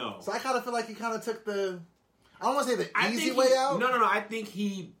that. No. So I kind of feel like he kind of took I don't want to say the easy way out. No. I think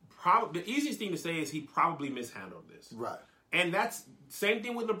the easiest thing to say is he probably mishandled this. Right. And that's same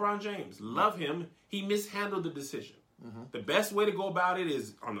thing with LeBron James. Love him. He mishandled the decision. The best way to go about it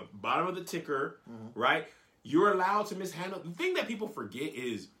is on the bottom of the ticker, right? You're allowed to mishandle. The thing that people forget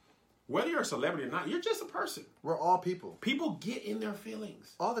is whether you're a celebrity or not, you're just a person. We're all people. People get in their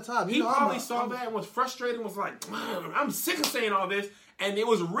feelings. All the time. He probably saw that and was frustrated and was like, man, I'm sick of saying all this. And it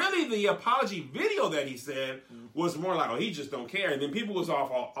was really the apology video that he said was more like, oh, he just don't care. And then people was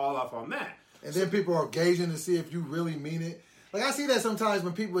all off on that. And then people are gauging to see if you really mean it. Like, I see that sometimes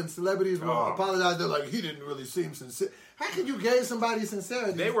when people and celebrities will apologize. They're like, he didn't really seem sincere. How can you gauge somebody's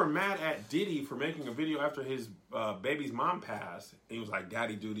sincerity? They were mad at Diddy for making a video after his baby's mom passed. And he was like,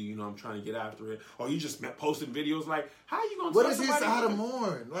 daddy duty, I'm trying to get after it. Or you just posted videos like, how are you going to tell somebody? What is how to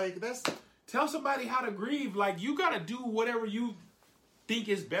mourn? Like, tell somebody how to grieve. Like, you got to do whatever you think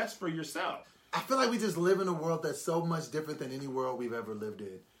is best for yourself. I feel like we just live in a world that's so much different than any world we've ever lived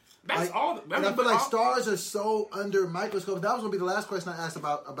in. That's all. And I feel like stars are so under microscope. That was going to be the last question I asked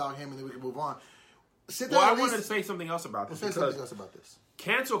about him, and then we can move on. I wanted to say something else about this. Say something else about this.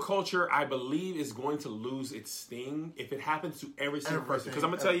 Cancel culture, I believe, is going to lose its sting if it happens to every single person. Because I'm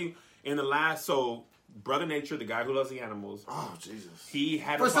going to tell you, in the last, Brother Nature, the guy who loves the animals. Oh, Jesus. He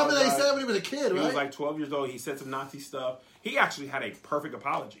had for something that he said when he was a kid, right? He was like 12 years old. He said some Nazi stuff. He actually had a perfect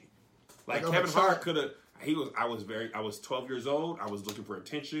apology. Like Kevin Hart could have. I was 12 years old. I was looking for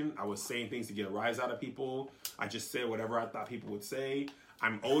attention. I was saying things to get a rise out of people. I just said whatever I thought people would say.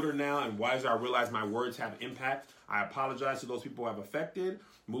 I'm older now and wiser. I realize my words have impact. I apologize to those people I've affected.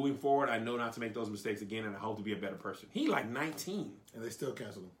 Moving forward, I know not to make those mistakes again, and I hope to be a better person. He 19. And they still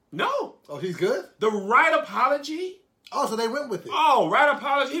canceled him. No. Oh, he's good? The right apology. Oh, so they went with it. Oh, right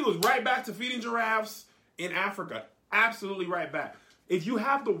apology. He was right back to feeding giraffes in Africa. Absolutely right back. If you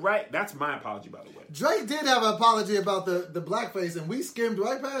have the right, that's my apology, by the way. Drake did have an apology about the blackface, and we skimmed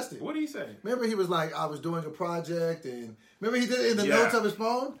right past it. What did he say? Remember, he was like, I was doing a project, and remember he did it in the notes of his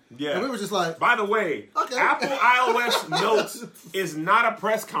phone? Yeah. And we were just like... By the way, Apple iOS Notes is not a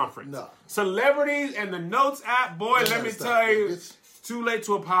press conference. No. Celebrities and the Notes app, boy, let me tell you, it's too late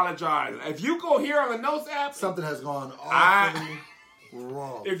to apologize. If you go here on the Notes app... Something has gone awfully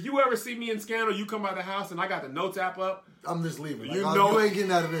wrong. If you ever see me in Scandal, you come by the house and I got the Notes app up... I'm just leaving. You ain't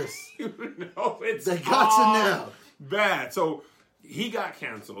getting out of this. You know it's they got you now. Bad. So he got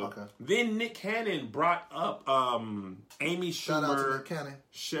canceled. Okay. Then Nick Cannon brought up Amy Schumer, Shout out to Nick Cannon.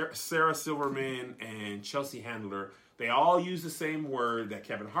 Sarah Silverman, and Chelsea Handler. They all use the same word that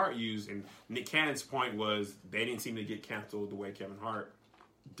Kevin Hart used, and Nick Cannon's point was they didn't seem to get canceled the way Kevin Hart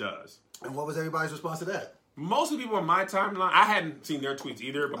does. And what was everybody's response to that? Most of the people in my timeline, I hadn't seen their tweets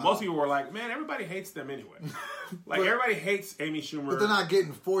either, but most people were like, man, everybody hates them anyway. Like, everybody hates Amy Schumer. But they're not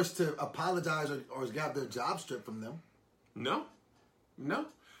getting forced to apologize or have their job stripped from them. No.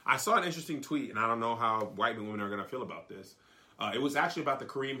 I saw an interesting tweet, and I don't know how white women are going to feel about this. It was actually about the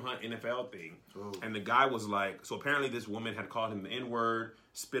Kareem Hunt NFL thing. Ooh. And the guy was like, so apparently this woman had called him the N-word,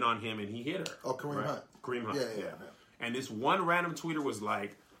 spit on him, and he hit her. Oh, Kareem Hunt. Kareem Hunt, yeah. And this one random tweeter was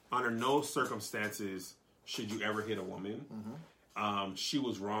like, under no circumstances should you ever hit a woman. Mm-hmm. She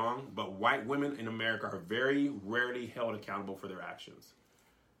was wrong, but white women in America are very rarely held accountable for their actions.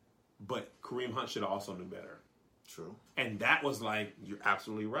 But Kareem Hunt should also know better. True. And that was like, you're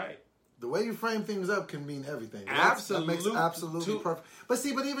absolutely right. The way you frame things up can mean everything. Absolutely. That makes absolutely perfect. But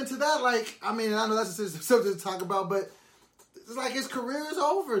even to that, like, I mean, I know that's something to talk about, but it's like his career is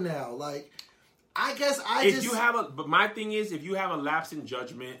over now. Like, I guess but my thing is, if you have a lapse in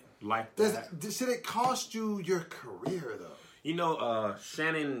judgment like that. Should it cost you your career, though? You know,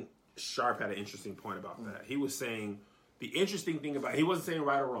 Shannon Sharp had an interesting point about that. He was saying, the interesting thing about, he wasn't saying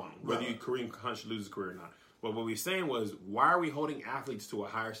right or wrong, whether Kareem Hunt should lose his career or not. But what we were saying was, why are we holding athletes to a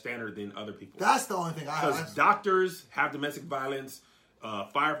higher standard than other people? That's the only thing I have. Because doctors have domestic violence,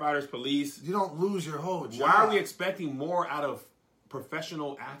 firefighters, police. You don't lose your whole job. Why are we expecting more out of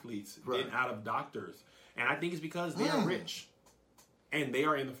professional athletes than out of doctors? And I think it's because they are rich. And they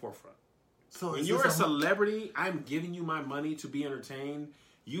are in the forefront. So when you're a celebrity, I'm giving you my money to be entertained,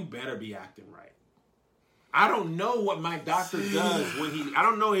 you better be acting right. I don't know what my doctor does I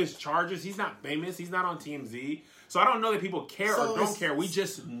don't know his charges. He's not famous. He's not on TMZ. So I don't know that people care or don't care. We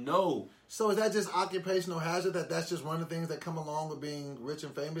just know. So is that just occupational hazard? That's just one of the things that come along with being rich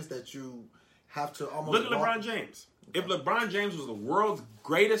and famous, that you have to almost... Look at LeBron James. Okay. If LeBron James was the world's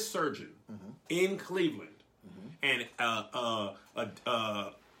greatest surgeon in Cleveland, and a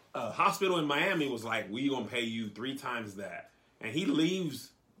hospital in Miami was like, we going to pay you 3 times that, and he leaves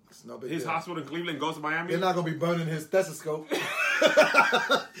his hospital in Cleveland and goes to Miami, they're not going to be burning his stethoscope. Burning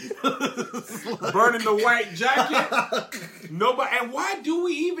the white jacket. Nobody. And why do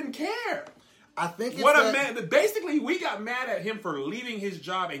we even care? I think it's man. Basically, we got mad at him for leaving his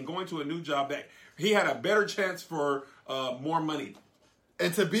job and going to a new job that he had a better chance for more money.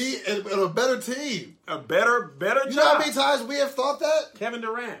 And to be in a better team. A better job. You know how many times we have thought that? Kevin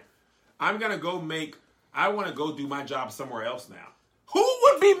Durant. I want to go do my job somewhere else now. Who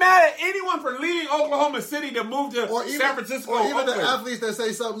would be mad at anyone for leaving Oklahoma City to move to San Francisco? Or even the athletes that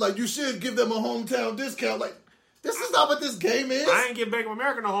say something like, you should give them a hometown discount. Like, this is not what this game is. I ain't give Bank of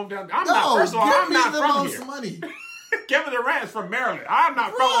America no hometown. I'm not from here. Money. Kevin Durant is from Maryland. I'm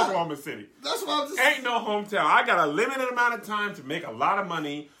not from Oklahoma City. That's what I'm just saying. Ain't no hometown. I got a limited amount of time to make a lot of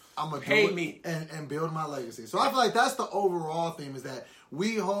money. I'm going to pay me. And build my legacy. So I feel like that's the overall theme, is that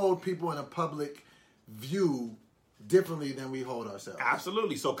we hold people in a public view differently than we hold ourselves.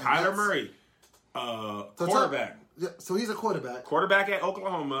 Absolutely. So Kyler Murray, quarterback. So he's a quarterback. Quarterback at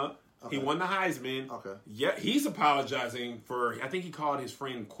Oklahoma. Okay. He won the Heisman. Okay. Yeah, he's apologizing for, I think he called his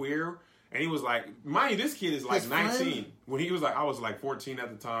friend queer. And he was like, mind you, this kid is like 19. When he was like, I was like 14 at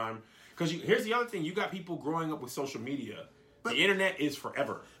the time. Because here's the other thing. You got people growing up with social media. The internet is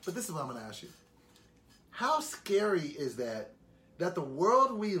forever. But this is what I'm going to ask you. How scary is that the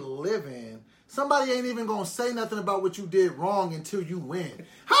world we live in, somebody ain't even going to say nothing about what you did wrong until you win?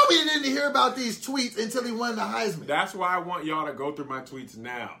 How we didn't hear about these tweets until he won the Heisman? That's why I want y'all to go through my tweets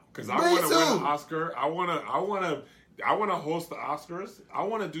now. Because I want to win an Oscar. I want to host the Oscars. I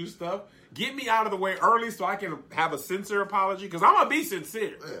want to do stuff. Get me out of the way early so I can have a sincere apology, because I'm going to be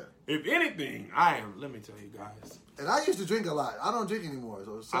sincere. Yeah. If anything, I am. Let me tell you guys. And I used to drink a lot. I don't drink anymore.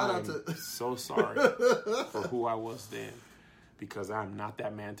 So shout out to... so sorry for who I was then, because I'm not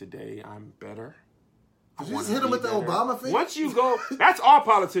that man today. I'm better. Did you just hit him with the Obama thing? Once you go... That's all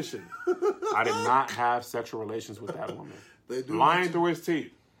politicians. I did not have sexual relations with that woman. They do lying through his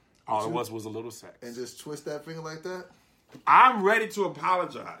teeth. All it was a little sex. And just twist that finger like that? I'm ready to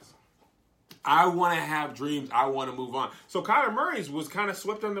apologize. I want to have dreams. I want to move on. So Kyler Murray's was kind of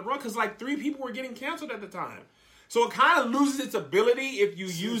swept under the rug because like 3 people were getting canceled at the time. So it kind of loses its ability if you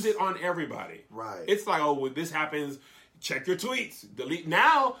use it on everybody. Right. It's like, oh, when this happens, check your tweets. Delete.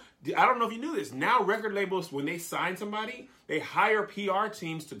 Now, I don't know if you knew this. Now record labels, when they sign somebody, they hire PR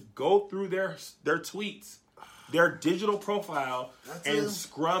teams to go through their tweets, their digital profile, and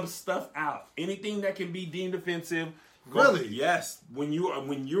scrub stuff out. Anything that can be deemed offensive, Really? Yes. When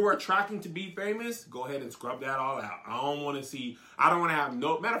you are tracking to be famous, go ahead and scrub that all out. I don't want to see. I don't want to have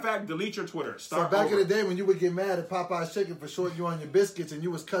no. Matter of fact, delete your Twitter. So back in the day when you would get mad at Popeye's Chicken for shorting you on your biscuits and you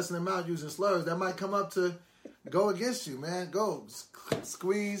was cussing them out using slurs, that might come up to go against you, man. Go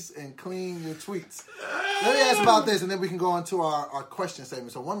squeeze and clean your tweets. Let me ask about this, and then we can go on to our question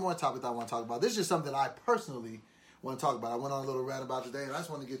statement. So one more topic that I want to talk about. This is just something I personally want to talk about. I went on a little rant about today, and I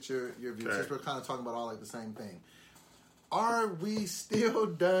just want to get your views. Okay. Since we're kind of talking about all like the same thing. Are we still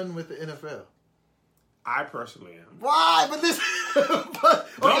done with the NFL? I personally am. Why? But this.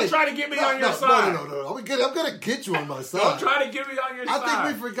 Don't try to get me on your side. No. I'm gonna get you on my side. Don't try to get me on your side. I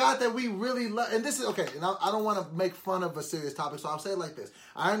think we forgot that we really love, and this is okay. And I don't want to make fun of a serious topic, so I'll say it like this: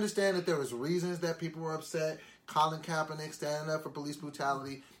 I understand that there was reasons that people were upset. Colin Kaepernick standing up for police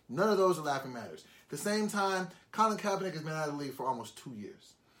brutality. None of those are laughing matters. At the same time, Colin Kaepernick has been out of the league for almost 2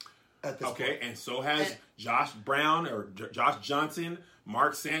 years. At this point. And so has Josh Brown or Josh Johnson,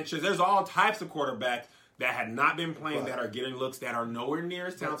 Mark Sanchez. There's all types of quarterbacks that had not been playing that are getting looks that are nowhere near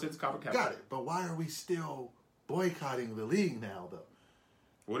as talented as Colin Kaepernick. Got it. But why are we still boycotting the league now, though?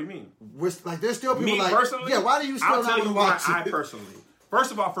 What do you mean? We're like, there's still people me like, personally, yeah. Why do you still I'll not tell want to you watch why it? I personally.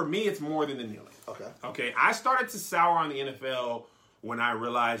 First of all, for me, it's more than the kneeling. Okay. I started to sour on the NFL when I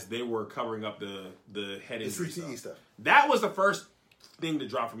realized they were covering up the head injury stuff. That was the first thing to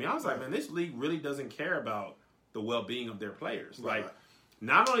drop for me. I was like, man, this league really doesn't care about the well-being of their players. Like,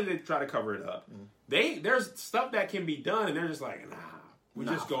 not only do they try to cover it up, there's stuff that can be done, and they're just like, we're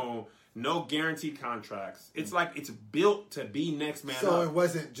just going. No guaranteed contracts. It's like it's built to be next man up. So it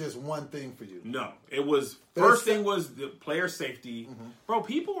wasn't just one thing for you. No, it was. First thing was the player safety. Bro,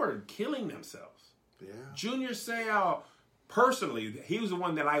 people were killing themselves. Yeah. Junior Seau, personally, he was the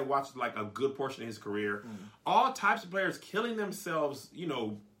one that I watched like a good portion of his career. All types of players killing themselves,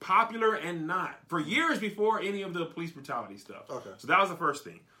 popular and not, for years before any of the police brutality stuff. Okay. So that was the first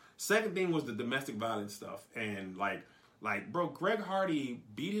thing. Second thing was the domestic violence stuff. And like, bro, Greg Hardy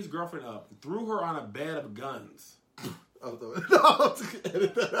beat his girlfriend up, threw her on a bed of guns. Edit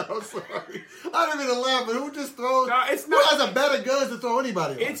that out. I'm sorry. I didn't mean to laugh, but who just throws? No, it's not. Who has a bed of guns to throw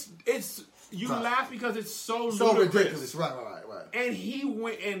anybody on? It's you laugh because it's so ridiculous. Right. And he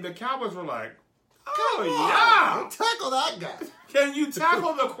went, and the Cowboys were like, Come on. yeah. Tackle that guy. Can you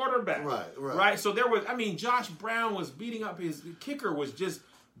tackle the quarterback? Right. So there was, Josh Brown was beating up his kicker, was just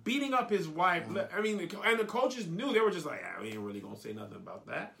beating up his wife. I mean, and the coaches knew. They were just like, we ain't really going to say nothing about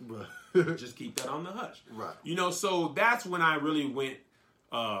that. Just keep that on the hush. Right. So that's when I really went,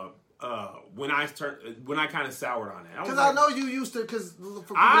 when I kind of soured on it. Because I know you used to, because for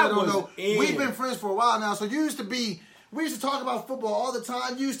people that don't know, we've been friends for a while now, so you used to be, we used to talk about football all the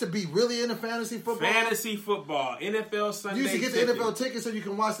time. You used to be really into fantasy football. NFL Sunday. You used to get the NFL tickets so you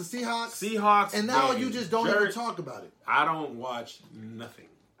can watch the Seahawks. And now you just don't even talk about it. I don't watch nothing.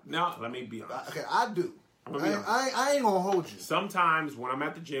 Now, let me be honest. Okay, I do. I ain't gonna hold you. Sometimes when I'm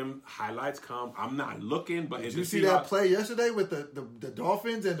at the gym, highlights come. I'm not looking, but did you see that play yesterday with the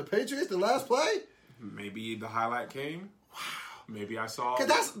Dolphins and the Patriots? The last play? Maybe the highlight came. Wow. Maybe I saw.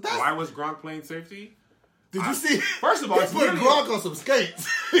 That's why was Gronk playing safety? Did you see? First of all, he put Gronk on some skates.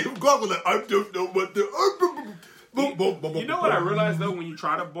 Gronk was like, I don't know what the. You know what I realized though, when you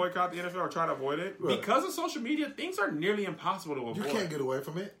try to boycott the NFL or try to avoid it, because of social media, things are nearly impossible to avoid. You can't get away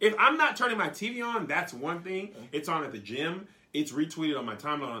from it. If I'm not turning my TV on, that's one thing. It's on at the gym. It's retweeted on my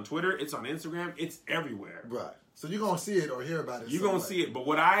timeline on Twitter. It's on Instagram. It's everywhere. Right. So you're going to see it or hear about it. You're going to see it. But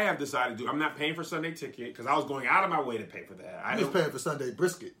what I have decided to do, I'm not paying for Sunday ticket because I was going out of my way to pay for that. I'm just paying for Sunday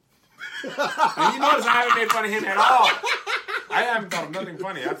brisket. And you notice I haven't made fun of him at all. I haven't thought of nothing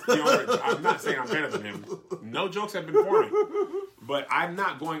funny. That's the only, I'm not saying I'm better than him. No jokes have been forming. But I'm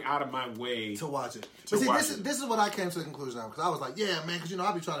not going out of my way to watch it. But see, this is what I came to the conclusion of. Because I was like, yeah, man, because,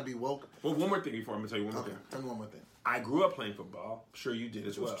 I be trying to be woke. Well, one more thing before I'm going to tell you one more thing. Tell me one more thing. I grew up playing football. I'm sure you did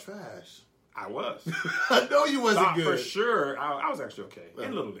as well. It was trash. I was. I know you wasn't good. For sure. I was actually okay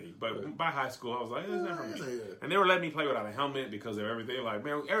in Little League. But by high school, I was like, it's not for me. And they were letting me play without a helmet because of everything. Like,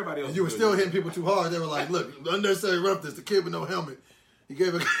 man, everybody else. And you were still hitting people too hard. They were like, look, unnecessary roughness, the kid with no helmet. He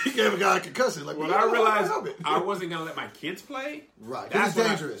gave a guy a concussion. Like, well, I realized I wasn't going to let my kids play. Right. That's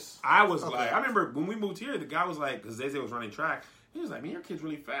dangerous. I was like, I remember when we moved here, the guy was like, because Zay was running track, he was like, man, your kid's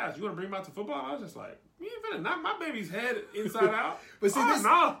really fast. You want to bring him out to football? And I was just like, you ain't finna knock my baby's head inside out. But see,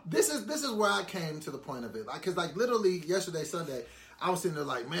 this is where I came to the point of it. Because, literally yesterday, Sunday, I was sitting there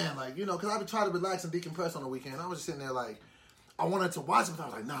like, man, because I would try to relax and decompress on the weekend. I was just sitting there like, I wanted to watch it, but I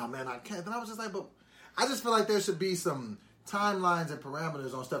was like, nah, man, I can't. Then I was just like, but I just feel like there should be some timelines and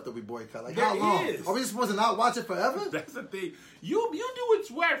parameters on stuff that we boycott. Like, how long? Are we supposed to not watch it forever? That's the thing. You do what's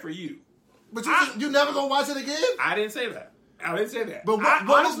right for you. But you never gonna watch it again? I didn't say that. But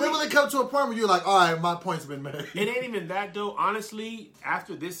honestly, when will it come to a point where you're like, all right, my point's been made? It ain't even that, though. Honestly,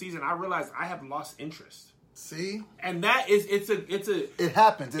 after this season, I realized I have lost interest. See? And that is, it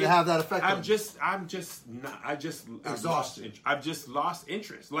happens. It have that effect on you. I'm just exhausted. I've just lost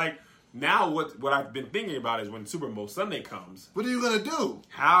interest. Like, now what I've been thinking about is when Super Bowl Sunday comes. What are you going to do?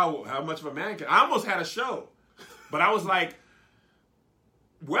 How much of a man can... I almost had a show. But I was like,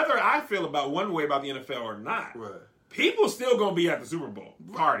 whether I feel about one way about the NFL or not, right. People still gonna be at the Super Bowl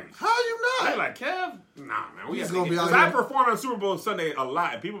parties. How you not? They're like, Kev, nah, man, we gonna be out because here. I perform on Super Bowl Sunday a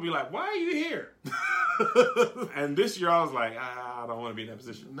lot, and people be like, why are you here? And this year I was like, I don't want to be in that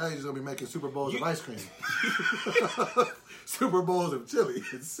position. Now you're just gonna be making Super Bowls of ice cream, Super Bowls of chili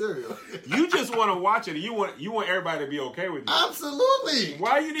and cereal. You just want to watch it. And you want everybody to be okay with you. Absolutely.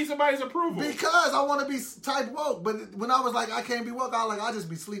 Why do you need somebody's approval? Because I want to be type woke. But when I was like, I can't be woke, I was like, I just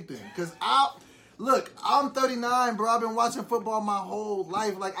be sleep then. Because Look, I'm 39, bro. I've been watching football my whole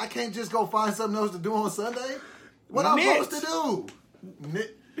life. Like, I can't just go find something else to do on Sunday. What I'm supposed to do?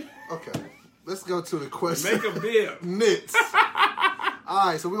 Okay, let's go to the question. Make a bib. Knits. All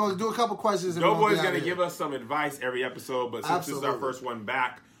right, so we're going to do a couple questions. Doughboy's going to give us some advice every episode, but since this is our first one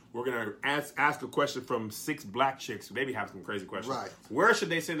back, we're going to ask a question from 6 black chicks. Maybe have some crazy questions. Right. Where should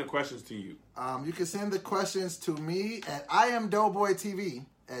they send the questions to you? You can send the questions to me at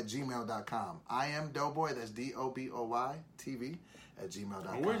IamDoughboyTV@gmail.com. I am Doughboy, that's DOBOY TV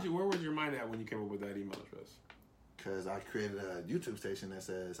 @gmail.com. Where was your mind at when you came up with that email address? Because I created a YouTube station that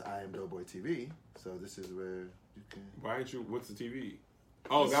says I am Doughboy TV. So this is where you can. Why ain't you? What's the TV?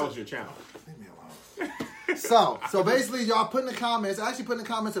 Oh, that was your channel. Leave me alone. So basically, y'all put in the comments. Actually, put in the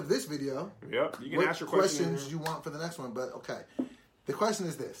comments of this video. Yep, you can what ask your questions you want for the next one. But okay, the question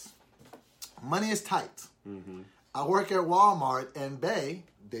is this: money is tight. Mm-hmm. I work at Walmart, and Bae,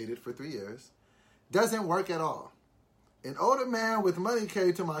 dated for 3 years, doesn't work at all. An older man with money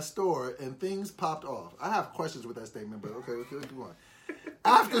came to my store, and things popped off. I have questions with that statement, but okay, let's keep going.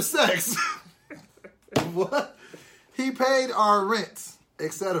 After sex, what? He paid our rent,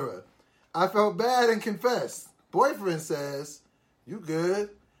 etc. I felt bad and confessed. Boyfriend says, "You good?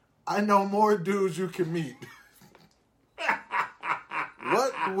 I know more dudes you can meet."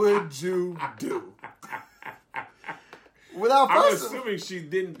 What would you do? I'm assuming she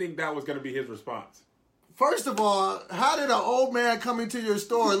didn't think that was going to be his response. First of all, how did an old man coming to your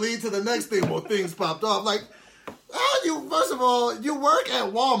store lead to the next thing? Well, things popped off. Like, first of all, you work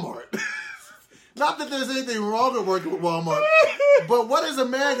at Walmart. Not that there's anything wrong with working with Walmart, but what is a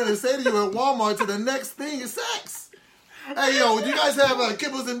man going to say to you at Walmart to the next thing is sex? Hey, yo, do you guys have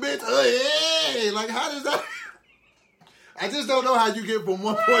kibbles and bits? Hey, like, how does that... I just don't know how you get from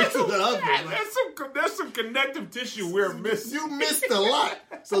one point to the other. Like, there's some connective tissue we're missing. You missed a lot.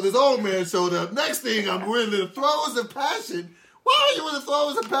 So this old man showed up. Next thing, I'm in the throes of passion. Why are you in the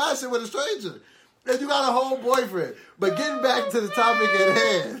throes of passion with a stranger? And you got a whole boyfriend. But getting back to the topic at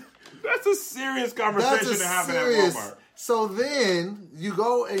hand. That's a serious conversation to have at Walmart. So then you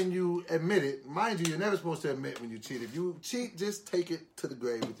go and you admit it. Mind you, you're never supposed to admit when you cheat. If you cheat, just take it to the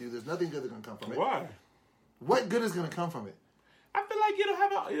grave with you. There's nothing good that's going to come from it. Why? What good is going to come from it? I feel like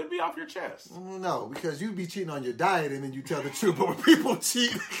it'll be off your chest. No, because you be cheating on your diet and then you tell the truth. But when people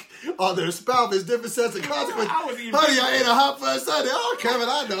cheat on their spouse, there's different sets of consequences. Honey, I ate a hot fudge sundae. Oh, Kevin,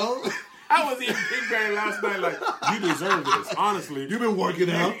 I know. I was eating Big Bang last night like, you deserve this, honestly. You've been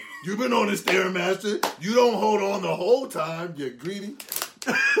working out. You've been on the Stairmaster. You don't hold on the whole time. You're greedy.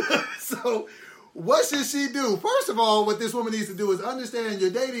 So what should she do? First of all, what this woman needs to do is understand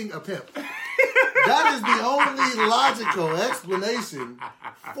you're dating a pimp. That is the only logical explanation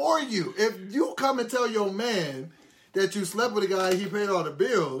for you. If you come and tell your man that you slept with a guy and he paid all the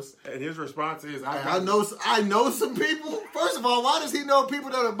bills, and his response is, I know some people. First of all, why does he know people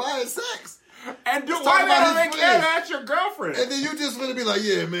that are buying sex? And why not make care that's your girlfriend? And then you just gonna be like,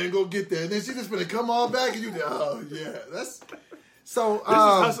 yeah, man, go get that. And then she just gonna come all back and you go, oh yeah, that's so. This is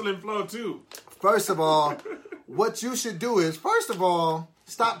hustle and flow too. First of all, what you should do is, first of all,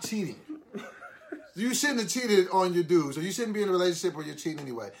 stop cheating. You shouldn't have cheated on your dudes, or you shouldn't be in a relationship where you're cheating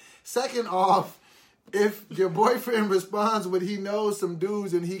anyway. Second off, if your boyfriend responds when he knows some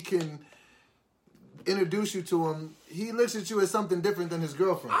dudes and he can introduce you to them, he looks at you as something different than his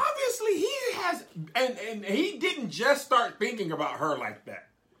girlfriend. Obviously, he has, and he didn't just start thinking about her like that.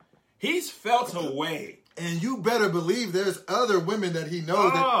 He's felt her way. And you better believe there's other women that he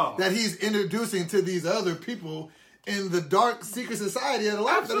knows that he's introducing to these other people in the dark secret society of the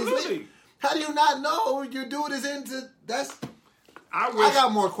life that he's living. How do you not know your dude is into... I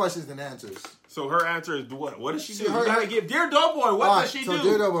got more questions than answers. So her answer is what? What does she do? You gotta give Dear Doughboy. What does she do? So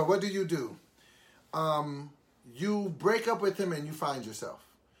Dear Doughboy, what do you do? You break up with him and you find yourself.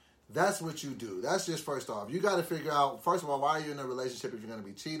 That's what you do. That's just first off. You got to figure out, first of all, why are you in a relationship if you're going to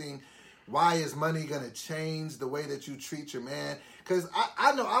be cheating? Why is money going to change the way that you treat your man? Because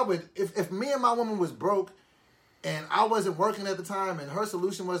I know I would, if me and my woman was broke and I wasn't working at the time and her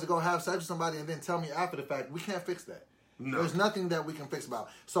solution was to go have sex with somebody and then tell me after the fact, we can't fix that. No. There's nothing that we can fix about.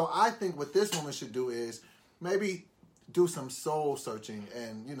 So I think what this woman should do is maybe do some soul searching,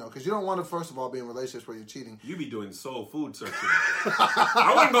 and because you don't want to first of all be in relationships where you're cheating. You be doing soul food searching.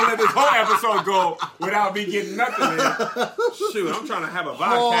 I wasn't gonna let this whole episode go without me getting nothing in. Shoot, I'm trying to have a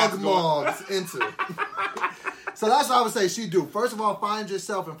podcast into. So that's what I would say she do. First of all, find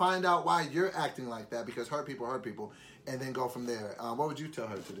yourself and find out why you're acting like that, because hurt people, and then go from there. What would you tell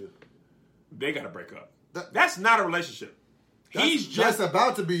her to do? They gotta break up. That's not a relationship. That's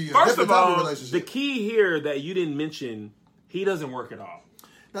about to be a first different of all, type of relationship. The key here that you didn't mention, he doesn't work at all.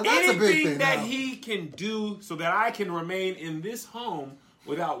 Now, that's a big thing that he can do so that I can remain in this home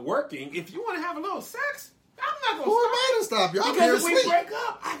without working. If you want to have a little sex, I'm not going to stop. Who am I to stop you? Because if we break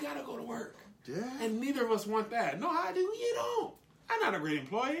up, I got to go to work. Yeah. And neither of us want that. No, I do. You don't. I'm not a great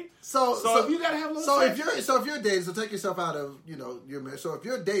employee. So if you got to have a little sex. If you're dating, so take yourself out of, your marriage. So if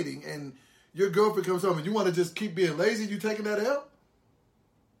you're dating and your girlfriend comes home and you want to just keep being lazy, you taking that L?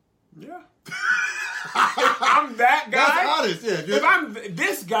 Yeah. I'm that guy. That's honest, yeah.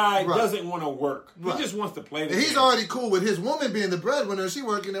 This guy doesn't want to work. He just wants to play the game. He's already cool with his woman being the breadwinner. She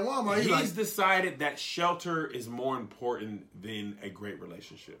working at Walmart. He's decided that shelter is more important than a great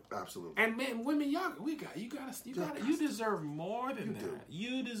relationship. Absolutely. And man, women, you deserve more than that.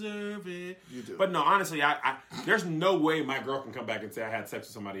 You deserve it. You do. But no, honestly, I there's no way my girl can come back and say I had sex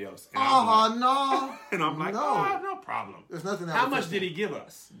with somebody else. And no. And I'm like, no problem. There's nothing. How much did he give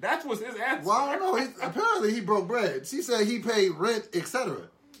us? That was his answer. Well, I don't know. Apparently, he broke bread. She said he paid rent, etc.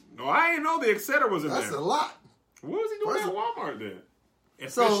 No, I didn't know the etc. was in there. That's a lot. What was he doing at Walmart then?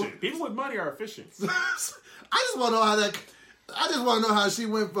 Efficient. People with money are efficient. I just want to know how she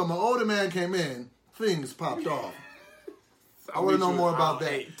went from an older man came in, things popped off. I want to know more about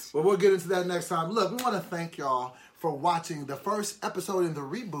that. But we'll get into that next time. Look, we want to thank y'all for watching the first episode in the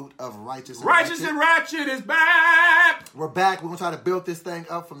reboot of Righteous and Ratchet is back! We're back. We're going to try to build this thing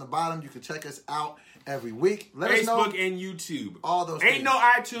up from the bottom. You can check us out every week. Let us know. Facebook and YouTube. All those things. Ain't no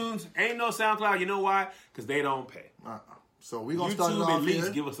iTunes. Ain't no SoundCloud. You know why? Because they don't pay. So we're going to start it off YouTube at least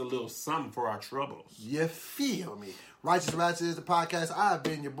here. Give us a little something for our troubles. You feel me? Righteous and Ratchet is the podcast. I have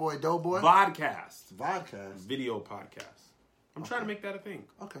been your boy, Doughboy. Vodcast. Video podcast. I'm trying to make that a thing.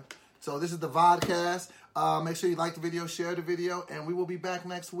 Okay. So this is the Vodcast. Make sure you like the video, share the video, and we will be back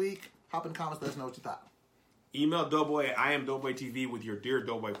next week. Hop in the comments, let us know what you thought. Email Doughboy at IamDoughboyTV with your Dear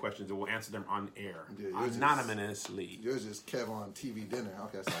Doughboy questions, and we'll answer them on air. Anonymously. You're just Kev on TV dinner.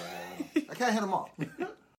 Okay, sorry. I can't hit them all.